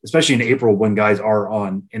 Tyler, especially in April when guys are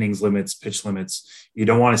on innings limits, pitch limits. You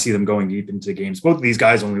don't want to see them going deep into games. Both of these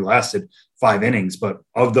guys only lasted 5 innings, but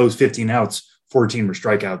of those 15 outs, 14 were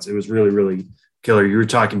strikeouts. It was really, really killer. You were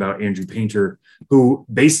talking about Andrew Painter, who,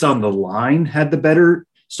 based on the line, had the better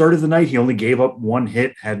start of the night. He only gave up 1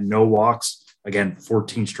 hit, had no walks. Again,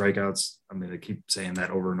 14 strikeouts. I'm going to keep saying that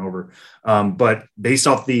over and over. But based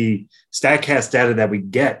off the StatCast data that we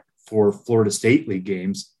get for Florida State League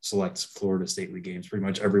games, selects Florida State League games, pretty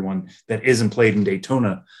much everyone that isn't played in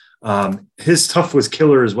Daytona, his stuff was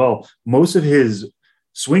killer as well. Most of his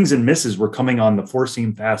swings and misses were coming on the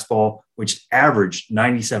 4-seam fastball, which averaged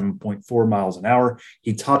 97.4 miles an hour.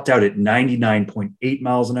 He topped out at 99.8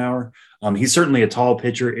 miles an hour. He's certainly a tall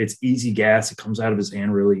pitcher. It's easy gas. It comes out of his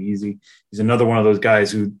hand really easy. He's another one of those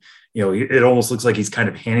guys who, it almost looks like he's kind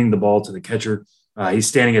of handing the ball to the catcher. He's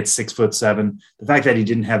standing at 6'7". The fact that he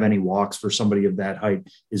didn't have any walks for somebody of that height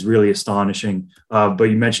is really astonishing. But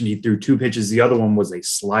you mentioned he threw 2 pitches. The other one was a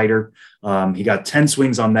slider. He got 10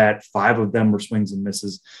 swings on that. 5 of them were swings and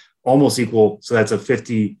misses, almost equal. So that's a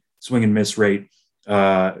 50 swing and miss rate,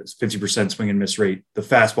 50% swing and miss rate. The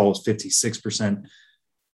fastball was 56%.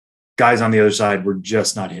 Guys on the other side were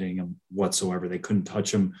just not hitting him whatsoever. They couldn't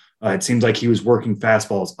touch him. It seems like he was working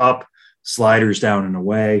fastballs up, sliders down and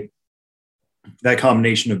away. That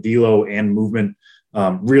combination of velo and movement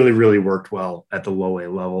really, really worked well at the low A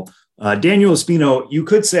level. Daniel Espino, you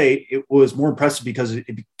could say it was more impressive because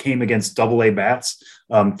it came against double A bats.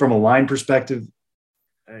 From a line perspective,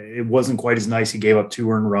 it wasn't quite as nice. He gave up 2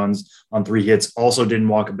 earned runs on 3 hits, also didn't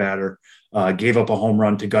walk a batter. Gave up a home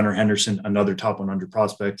run to Gunnar Henderson, another top 100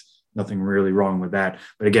 prospect. Nothing really wrong with that.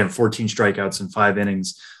 But again, 14 strikeouts in 5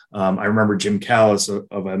 innings. I remember Jim Callis of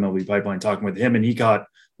MLB Pipeline talking with him, and he got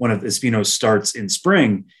one of Espino's starts in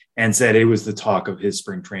spring and said it was the talk of his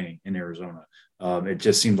spring training in Arizona. It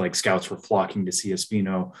just seemed like scouts were flocking to see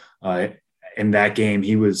Espino. In that game,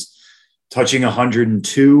 he was touching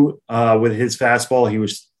 102 with his fastball. He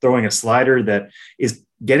was throwing a slider that is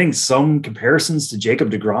getting some comparisons to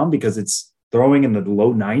Jacob deGrom because it's throwing in the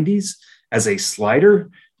low 90s as a slider.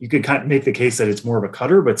 You could kind of make the case that it's more of a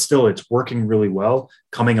cutter, but still it's working really well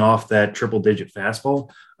coming off that triple-digit fastball.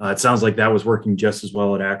 It sounds like that was working just as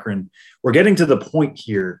well at Akron. We're getting to the point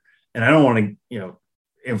here, and I don't want to,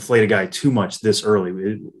 inflate a guy too much this early.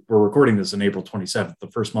 We're recording this on April 27th.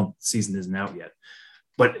 The first month of the season isn't out yet.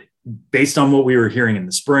 But based on what we were hearing in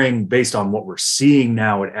the spring, based on what we're seeing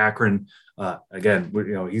now at Akron, again,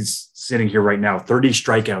 he's sitting here right now, 30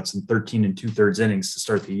 strikeouts in 13 2/3 innings to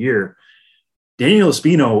start the year. Daniel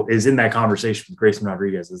Espino is in that conversation with Grayson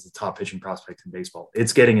Rodriguez as the top pitching prospect in baseball.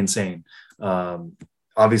 It's getting insane.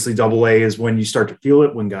 Obviously, Double-A is when you start to feel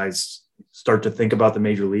it, when guys start to think about the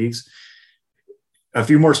major leagues. A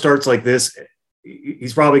few more starts like this,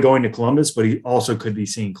 he's probably going to Columbus, but he also could be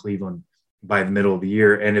seeing Cleveland by the middle of the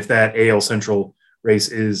year. And if that AL Central race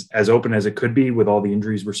is as open as it could be with all the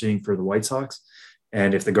injuries we're seeing for the White Sox,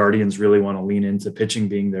 and if the Guardians really want to lean into pitching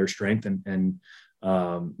being their strength and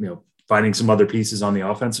finding some other pieces on the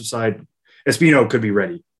offensive side, Espino could be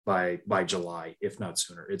ready by July, if not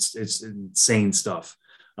sooner. It's insane stuff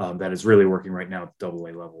that is really working right now at the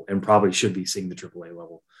Double-A level, and probably should be seeing the Triple-A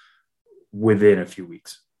level within a few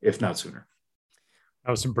weeks, if not sooner. That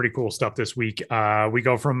was some pretty cool stuff this week. We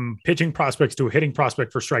go from pitching prospects to a hitting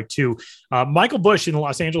prospect for strike two. Michael Busch in the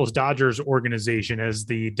Los Angeles Dodgers organization, as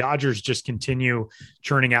the Dodgers just continue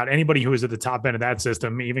churning out anybody who is at the top end of that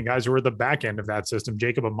system, even guys who are at the back end of that system.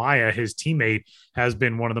 Jacob Amaya, his teammate, has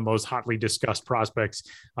been one of the most hotly discussed prospects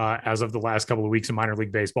as of the last couple of weeks in minor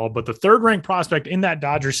league baseball. But the third ranked prospect in that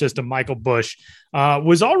Dodger system, Michael Busch,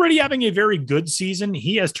 was already having a very good season.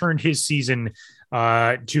 He has turned his season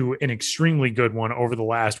to an extremely good one over the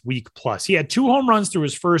last week plus. He had 2 home runs through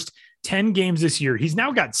his first 10 games this year. He's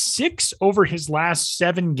now got 6 over his last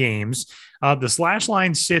 7 games. The slash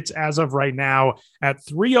line sits as of right now at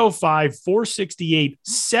 305, 468,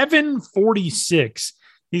 746.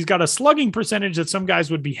 He's got a slugging percentage that some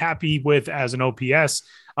guys would be happy with as an OPS.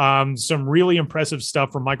 Some really impressive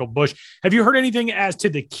stuff from Michael Busch. Have you heard anything as to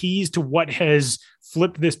the keys to what has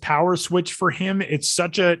flipped this power switch for him? It's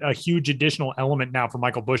such a huge additional element now for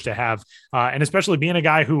Michael Busch to have, and especially being a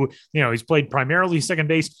guy who, he's played primarily second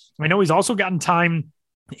base. I know he's also gotten time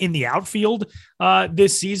in the outfield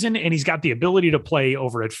this season, and he's got the ability to play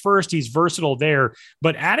over at first. He's versatile there,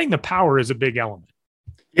 but adding the power is a big element.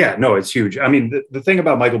 Yeah, no, it's huge. I mean, the thing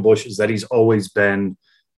about Michael Busch is that he's always been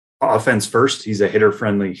offense first. He's a hitter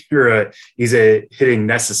friendly. He's a hitting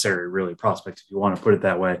necessary, really, prospect, if you want to put it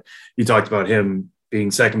that way. You talked about him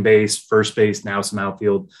being second base, first base, now some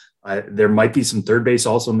outfield. There might be some third base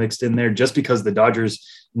also mixed in there, just because the Dodgers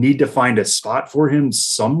need to find a spot for him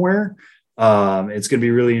somewhere. It's going to be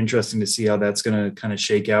really interesting to see how that's going to kind of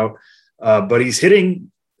shake out. But he's hitting,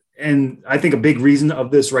 and I think a big reason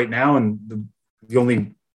of this right now, and the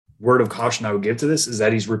only word of caution I would give to this, is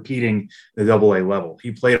that he's repeating the Double-A level.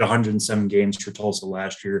 He played 107 games for Tulsa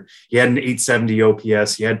last year. He had an 870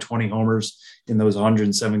 OPS. He had 20 homers in those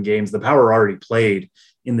 107 games. The power already played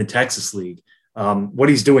in the Texas League. What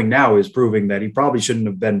he's doing now is proving that he probably shouldn't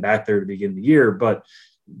have been back there to begin the year, but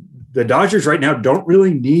the Dodgers right now don't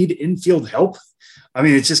really need infield help. I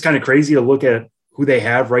mean, it's just kind of crazy to look at who they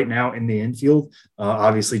have right now in the infield.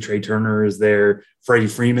 Obviously, Trey Turner is there. Freddie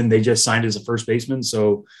Freeman, they just signed as a first baseman.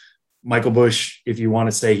 So Michael Busch, if you want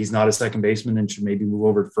to say he's not a second baseman and should maybe move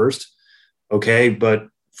over to first, okay, but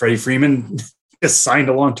Freddie Freeman just signed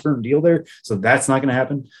a long-term deal there, so that's not going to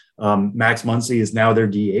happen. Max Muncy is now their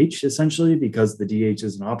DH, essentially, because the DH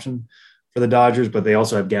is an option for the Dodgers, but they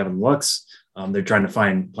also have Gavin Lux. They're trying to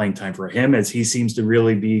find playing time for him, as he seems to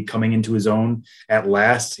really be coming into his own at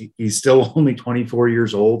last. He's still only 24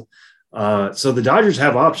 years old. So the Dodgers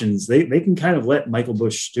have options. They can kind of let Michael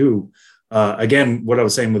Busch stew. Again, what I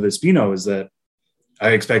was saying with Espino is that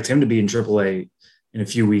I expect him to be in AAA in a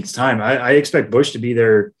few weeks' time. I expect Busch to be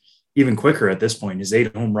there even quicker at this point. His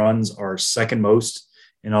 8 home runs are second most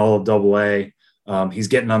in all of AA. He's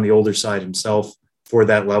getting on the older side himself for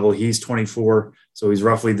that level. He's 24, so he's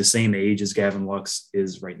roughly the same age as Gavin Lux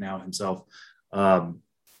is right now himself.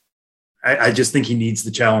 I just think he needs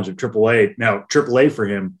the challenge of AAA. Now, AAA for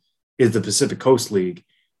him is the Pacific Coast League,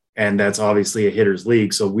 and that's obviously a hitter's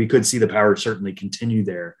league. So we could see the power certainly continue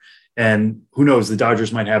there. And who knows, the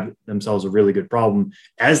Dodgers might have themselves a really good problem,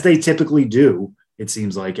 as they typically do, it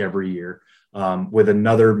seems like every year, with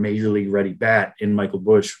another major league ready bat in Michael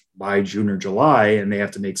Busch by June or July, and they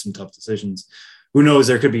have to make some tough decisions. Who knows,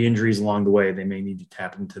 there could be injuries along the way. They may need to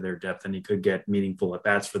tap into their depth, and he could get meaningful at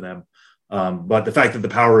bats for them. But the fact that the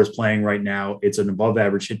power is playing right now, it's an above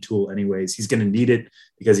average hit tool anyways. He's going to need it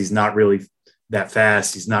because he's not really that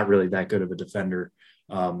fast. He's not really that good of a defender.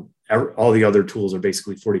 All the other tools are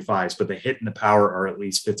basically 45s, but the hit and the power are at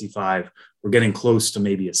least 55. We're getting close to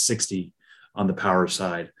maybe a 60 on the power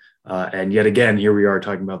side. And yet again, here we are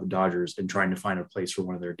talking about the Dodgers and trying to find a place for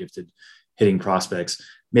one of their gifted hitting prospects.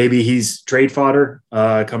 Maybe he's trade fodder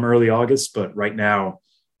come early August, but right now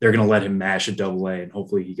they're going to let him mash at Double-A, and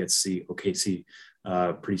hopefully he gets to see OKC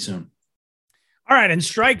pretty soon. All right, and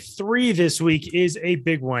strike three this week is a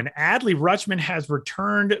big one. Adley Rutschman has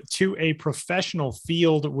returned to a professional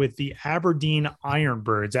field with the Aberdeen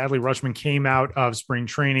Ironbirds. Adley Rutschman came out of spring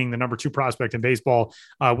training, the number 2 prospect in baseball,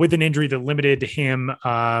 with an injury that limited him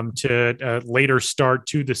to a later start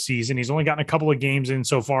to the season. He's only gotten a couple of games in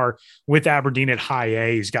so far with Aberdeen at high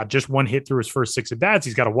A. He's got just 1 hit through his first 6 at-bats.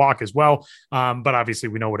 He's got a walk as well. But obviously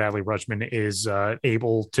we know what Adley Rutschman is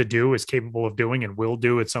able to do, is capable of doing, and will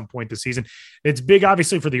do at some point this season. It's big,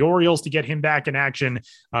 obviously, for the Orioles to get him back in action.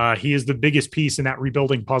 He is the biggest piece in that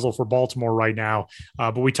rebuilding puzzle for Baltimore right now.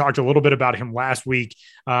 But we talked a little bit about him last week.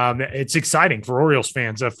 It's exciting for Orioles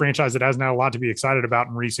fans, a franchise that hasn't had a lot to be excited about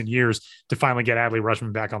in recent years, to finally get Adley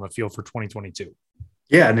Rutschman back on the field for 2022.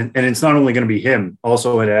 Yeah, and it's not only going to be him.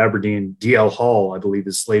 Also at Aberdeen, DL Hall, I believe,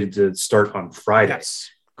 is slated to start on Friday. Yes,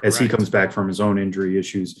 as he comes back from his own injury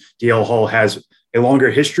issues. DL Hall has a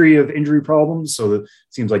longer history of injury problems, so it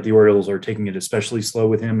seems like the Orioles are taking it especially slow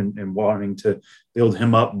with him and wanting to build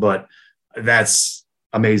him up. But that's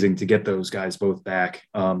amazing to get those guys both back.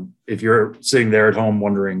 If you're sitting there at home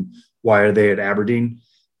wondering why are they at Aberdeen,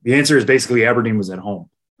 the answer is basically Aberdeen was at home.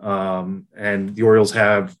 And the Orioles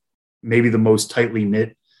have maybe the most tightly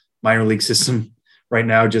knit minor league system right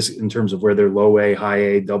now, just in terms of where their low A, high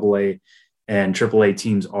A, double A, and AAA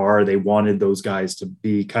teams are. They wanted those guys to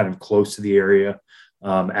be kind of close to the area.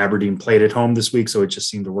 Aberdeen played at home this week, so it just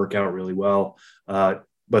seemed to work out really well. But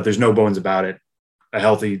there's no bones about it. A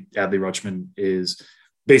healthy Adley Rutschman is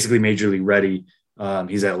basically major league ready.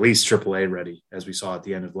 He's at least AAA ready, as we saw at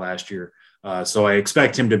the end of last year. So I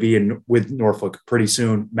expect him to be in with Norfolk pretty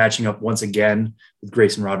soon, matching up once again with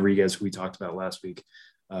Grayson Rodriguez, who we talked about last week,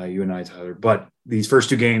 you and I, Tyler. But these first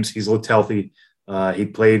 2 games, he's looked healthy. He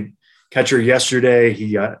played catcher yesterday.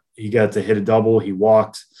 He got to hit a double. He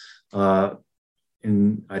walked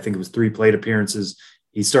in, I think it was 3 plate appearances.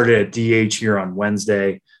 He started at DH here on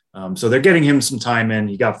Wednesday. So they're getting him some time in.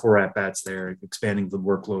 He got 4 at-bats there, expanding the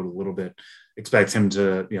workload a little bit. Expect him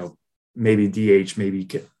to, maybe DH, maybe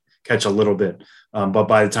catch a little bit. But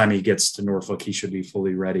by the time he gets to Norfolk, he should be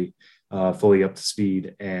fully ready, fully up to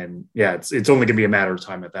speed. And yeah, it's only going to be a matter of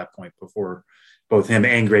time at that point before both him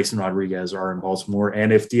and Grayson Rodriguez are in Baltimore.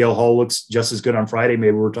 And if DL Hall looks just as good on Friday,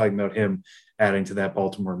 maybe we're talking about him adding to that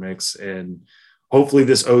Baltimore mix. And hopefully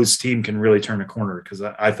this O's team can really turn a corner, because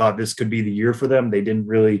I thought this could be the year for them. They didn't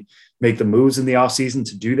really make the moves in the offseason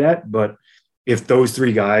to do that. But if those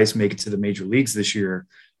 3 guys make it to the major leagues this year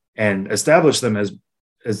and establish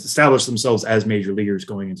themselves as major leaguers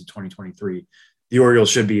going into 2023, the Orioles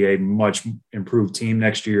should be a much improved team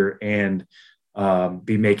next year and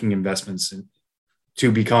be making investments to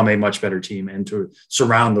become a much better team and to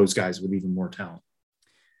surround those guys with even more talent.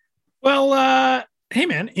 Well, hey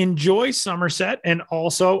man, enjoy Somerset. And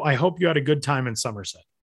also I hope you had a good time in Somerset.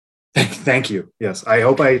 Thank you. Yes. I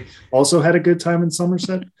hope I also had a good time in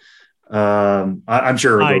Somerset. I'm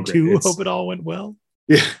sure I too hope it all went well.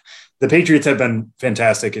 Yeah. The Patriots have been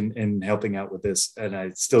fantastic in helping out with this. And I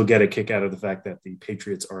still get a kick out of the fact that the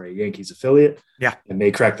Patriots are a Yankees affiliate. Yeah. And they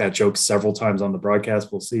cracked that joke several times on the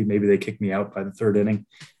broadcast. We'll see. Maybe they kick me out by the 3rd inning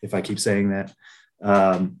if I keep saying that.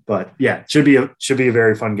 But yeah, it should be a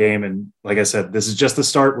very fun game. And like I said, this is just the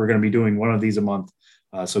start. We're going to be doing one of these a month.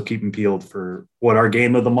 So keep them peeled for what our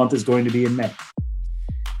game of the month is going to be in May.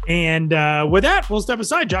 And with that, we'll step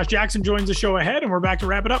aside. Josh Jackson joins the show ahead, and we're back to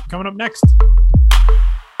wrap it up. Coming up next.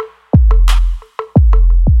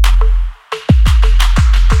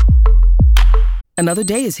 Another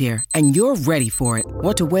day is here, and you're ready for it.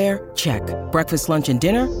 What to wear? Check. Breakfast, lunch, and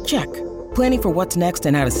dinner? Check. Planning for what's next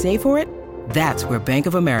and how to save for it? That's where Bank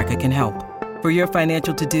of America can help. For your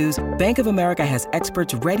financial to-dos, Bank of America has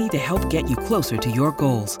experts ready to help get you closer to your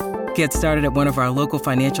goals. Get started at one of our local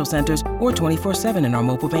financial centers or 24/7 in our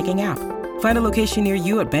mobile banking app. Find a location near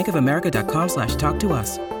you at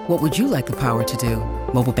bankofamerica.com/talktous. What would you like the power to do?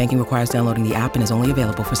 Mobile banking requires downloading the app and is only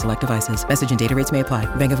available for select devices. Message and data rates may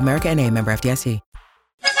apply. Bank of America N.A., member FDIC.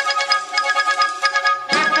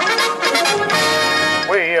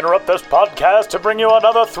 We interrupt this podcast to bring you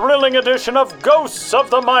another thrilling edition of Ghosts of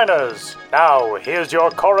the Miners. Now, here's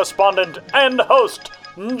your correspondent and host,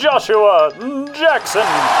 Joshua Jackson.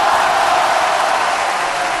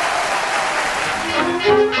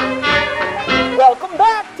 Welcome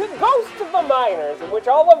back to Ghosts of the Miners, in which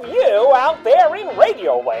all of you out there in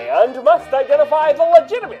Radio Land must identify the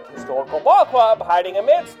legitimate historical ball club hiding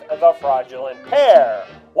amidst the fraudulent pair.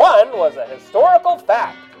 One was a historical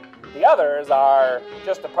fact. The others are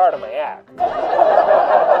just a part of my act. In the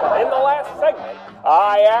last segment,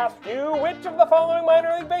 I asked you which of the following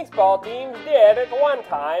minor league baseball teams did at one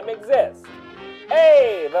time exist.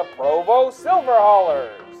 A, the Provo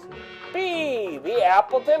Silverhaulers. B, the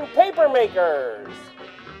Appleton Papermakers.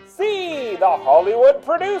 C, the Hollywood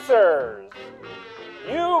Producers.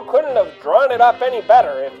 You couldn't have drawn it up any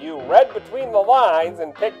better if you read between the lines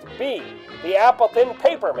and picked B, the Appleton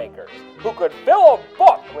Papermakers, who could fill a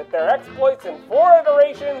book with their exploits in 4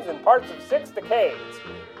 iterations in parts of 6 decades.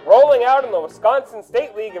 Rolling out in the Wisconsin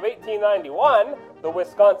State League of 1891, the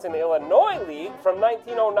Wisconsin-Illinois League from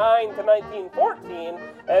 1909 to 1914,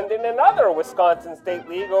 and in another Wisconsin State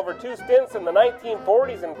League over 2 stints in the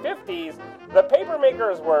 1940s and 50s, the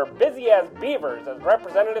Papermakers were busy as beavers as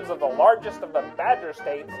representatives of the largest of the Badger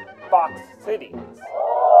States, Fox cities.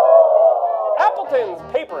 Appleton's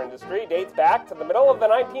paper industry dates back to the middle of the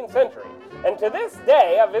 19th century, and to this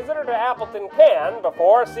day, a visitor to Appleton can,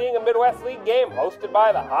 before seeing a Midwest League game hosted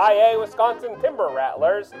by the High A Wisconsin Timber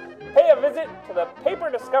Rattlers, pay a visit to the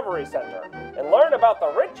Paper Discovery Center and learn about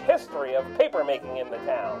the rich history of papermaking in the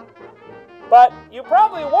town. But you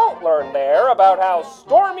probably won't learn there about how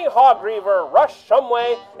Stormy Hogreaver, Rush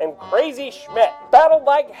Shumway, and Crazy Schmidt battled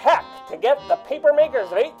like heck to get the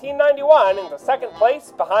Papermakers of 1891 into second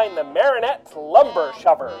place behind the Marinette Lumber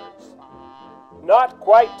Shovers. Not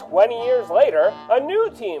quite 20 years later, a new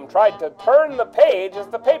team tried to turn the page as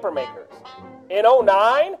the Papermakers. In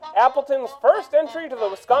 2009, Appleton's first entry to the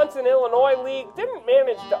Wisconsin-Illinois League didn't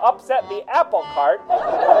manage to upset the apple cart,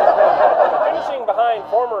 finishing behind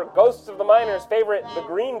former Ghosts of the Miners favorite the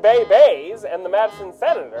Green Bay Bays and the Madison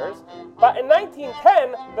Senators. But in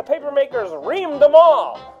 1910, the Papermakers reamed them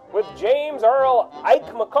all, with James Earl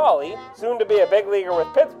Ike McCauley, soon to be a big leaguer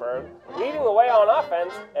with Pittsburgh, leading the way on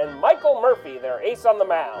offense, and Michael Murphy, their ace on the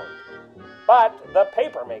mound. But the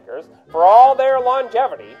Papermakers, for all their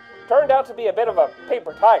longevity, turned out to be a bit of a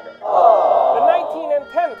paper tiger. The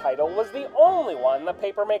 1910 title was the only one the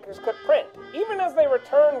Papermakers could print, even as they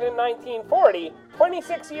returned in 1940,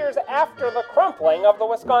 26 years after the crumpling of the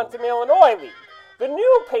Wisconsin-Illinois League. The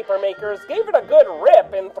new Papermakers gave it a good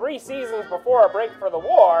rip in 3 seasons before a break for the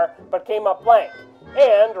war, but came up blank.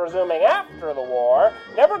 And, resuming after the war,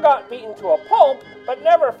 never got beaten to a pulp, but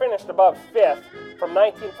never finished above 5th from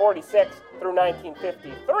 1946 through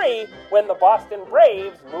 1953, when the Boston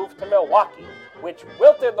Braves moved to Milwaukee, which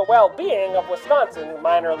wilted the well-being of Wisconsin's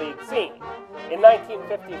minor league scene. In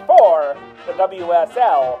 1954, the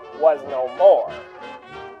WSL was no more.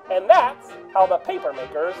 And that's how the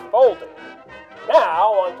Papermakers folded.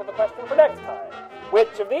 Now, on to the question for next time.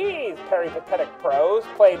 Which of these peripatetic pros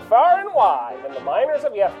played far and wide in the minors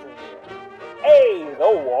of yesteryear? A, the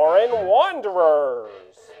Warren Wanderers.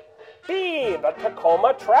 B, the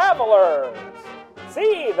Tacoma Travelers.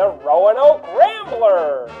 C, the Roanoke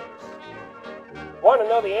Ramblers. Want to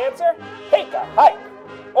know the answer? Take a hike.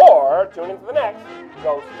 Or tune into the next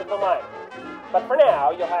Ghost of the Miners. But for now,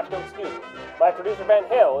 you'll have to excuse me. My producer Ben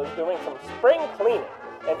Hill is doing some spring cleaning,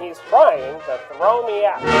 and he's trying to throw me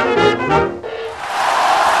out.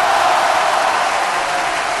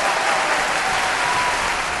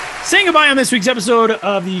 Saying goodbye on this week's episode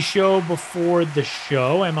of the show before the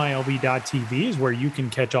show. MILB.TV is where you can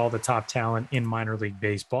catch all the top talent in minor league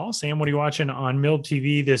baseball. Sam, what are you watching on MILB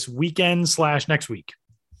TV this weekend / next week?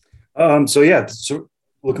 So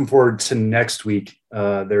looking forward to next week.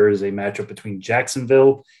 There is a matchup between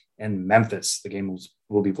Jacksonville and Memphis. The game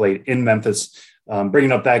will be played in Memphis.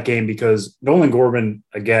 Bringing up that game because Nolan Gorman,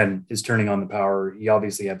 again, is turning on the power. He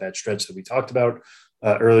obviously had that stretch that we talked about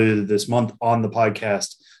earlier this month on the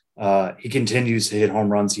podcast. He continues to hit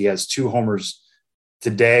home runs. He has 2 homers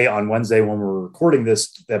today on Wednesday when we're recording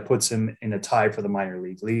this. That puts him in a tie for the minor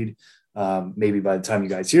league lead. Maybe by the time you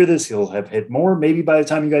guys hear this, he'll have hit more. Maybe by the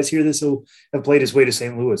time you guys hear this, he'll have played his way to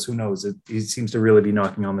St. Louis. Who knows? He seems to really be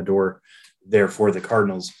knocking on the door there for the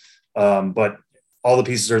Cardinals. But all the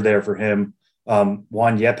pieces are there for him.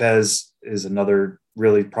 Juan Yepez is another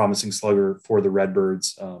really promising slugger for the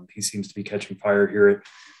Redbirds. He seems to be catching fire here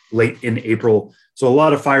late in April. So a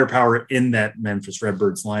lot of firepower in that Memphis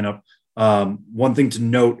Redbirds lineup. One thing to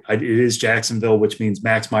note, it is Jacksonville, which means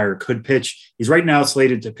Max Meyer could pitch. He's right now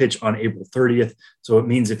slated to pitch on April 30th. So it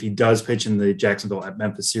means if he does pitch in the Jacksonville at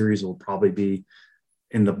Memphis series, it will probably be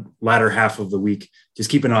in the latter half of the week. Just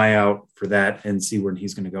keep an eye out for that and see where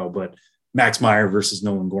he's going to go. But Max Meyer versus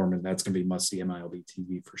Nolan Gorman, that's going to be must-see MILB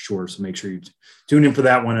TV for sure. So make sure you tune in for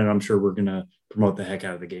that one. And I'm sure we're going to promote the heck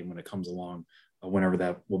out of the game when it comes along, whenever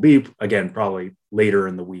that will be. Again, probably later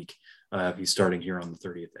in the week. He's starting here on the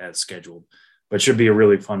 30th as scheduled, but should be a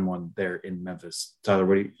really fun one there in Memphis.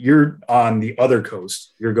 Tyler, you're on the other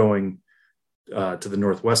coast. You're going to the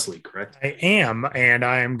Northwest League, correct? I am, and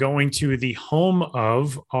I am going to the home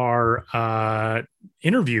of our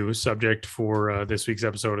interview subject for this week's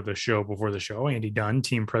episode of the show before the show, Andy Dunn,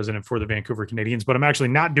 team president for the Vancouver Canadians, but I'm actually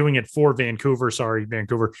not doing it for Vancouver. Sorry,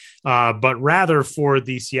 Vancouver, but rather for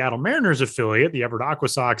the Seattle Mariners affiliate, the Everett Aqua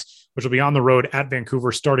Sox, which will be on the road at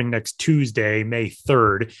Vancouver starting next Tuesday, May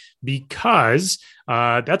 3rd, because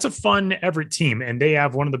that's a fun Everett team, and they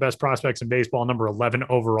have one of the best prospects in baseball, number 11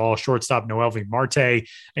 overall, shortstop Noelvi Marte.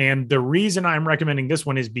 And the reason I'm recommending this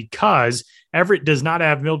one is because Everett does not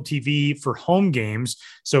have MILB TV for home games.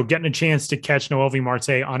 So getting a chance to catch Noelvi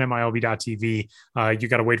Marte on MILB.TV, you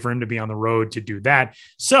got to wait for him to be on the road to do that.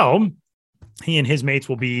 So he and his mates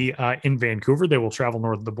will be in Vancouver. They will travel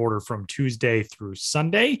north of the border from Tuesday through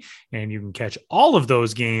Sunday, and you can catch all of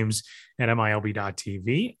those games at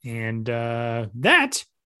MILB.TV. And that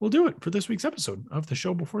will do it for this week's episode of the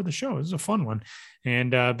show before the show. This is a fun one.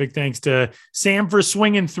 And big thanks to Sam for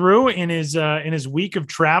swinging through in his week of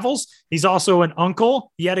travels. He's also an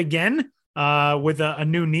uncle yet again, with a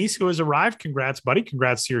new niece who has arrived. Congrats, buddy.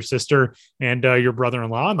 Congrats to your sister and your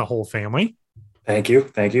brother-in-law and the whole family. Thank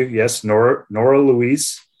you. Yes, Nora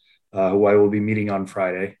Louise, who I will be meeting on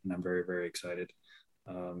Friday, and I'm very, very excited.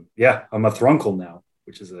 I'm a thrunkle now,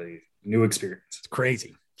 which is a new experience. It's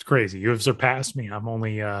crazy. You have surpassed me. I'm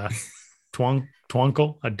only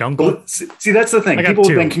twinkle, a dunkle. Well, see, that's the thing. People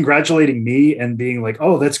have been congratulating me and being like,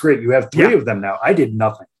 "Oh, that's great. You have 3 of them now." I did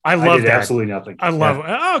nothing. I did absolutely nothing. I love it.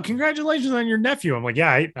 Oh, congratulations on your nephew. I'm like,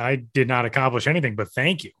 yeah, I did not accomplish anything, but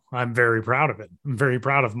thank you. I'm very proud of it. I'm very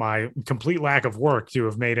proud of my complete lack of work to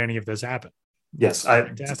have made any of this happen. Yes,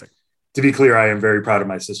 fantastic. To be clear, I am very proud of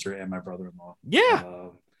my sister and my brother-in-law. Yeah.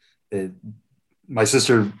 My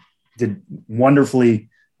sister did wonderfully.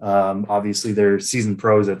 Obviously, they're seasoned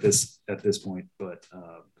pros at this point, but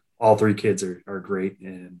all 3 kids are great,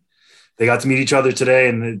 and they got to meet each other today,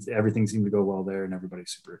 and everything seemed to go well there, and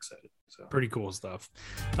everybody's super excited. So pretty cool stuff.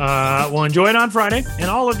 Well, enjoy it on Friday, and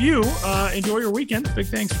all of you enjoy your weekend. Big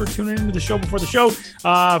thanks for tuning into the show before the show.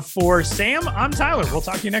 For Sam, I'm Tyler. We'll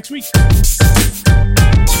talk to you next week.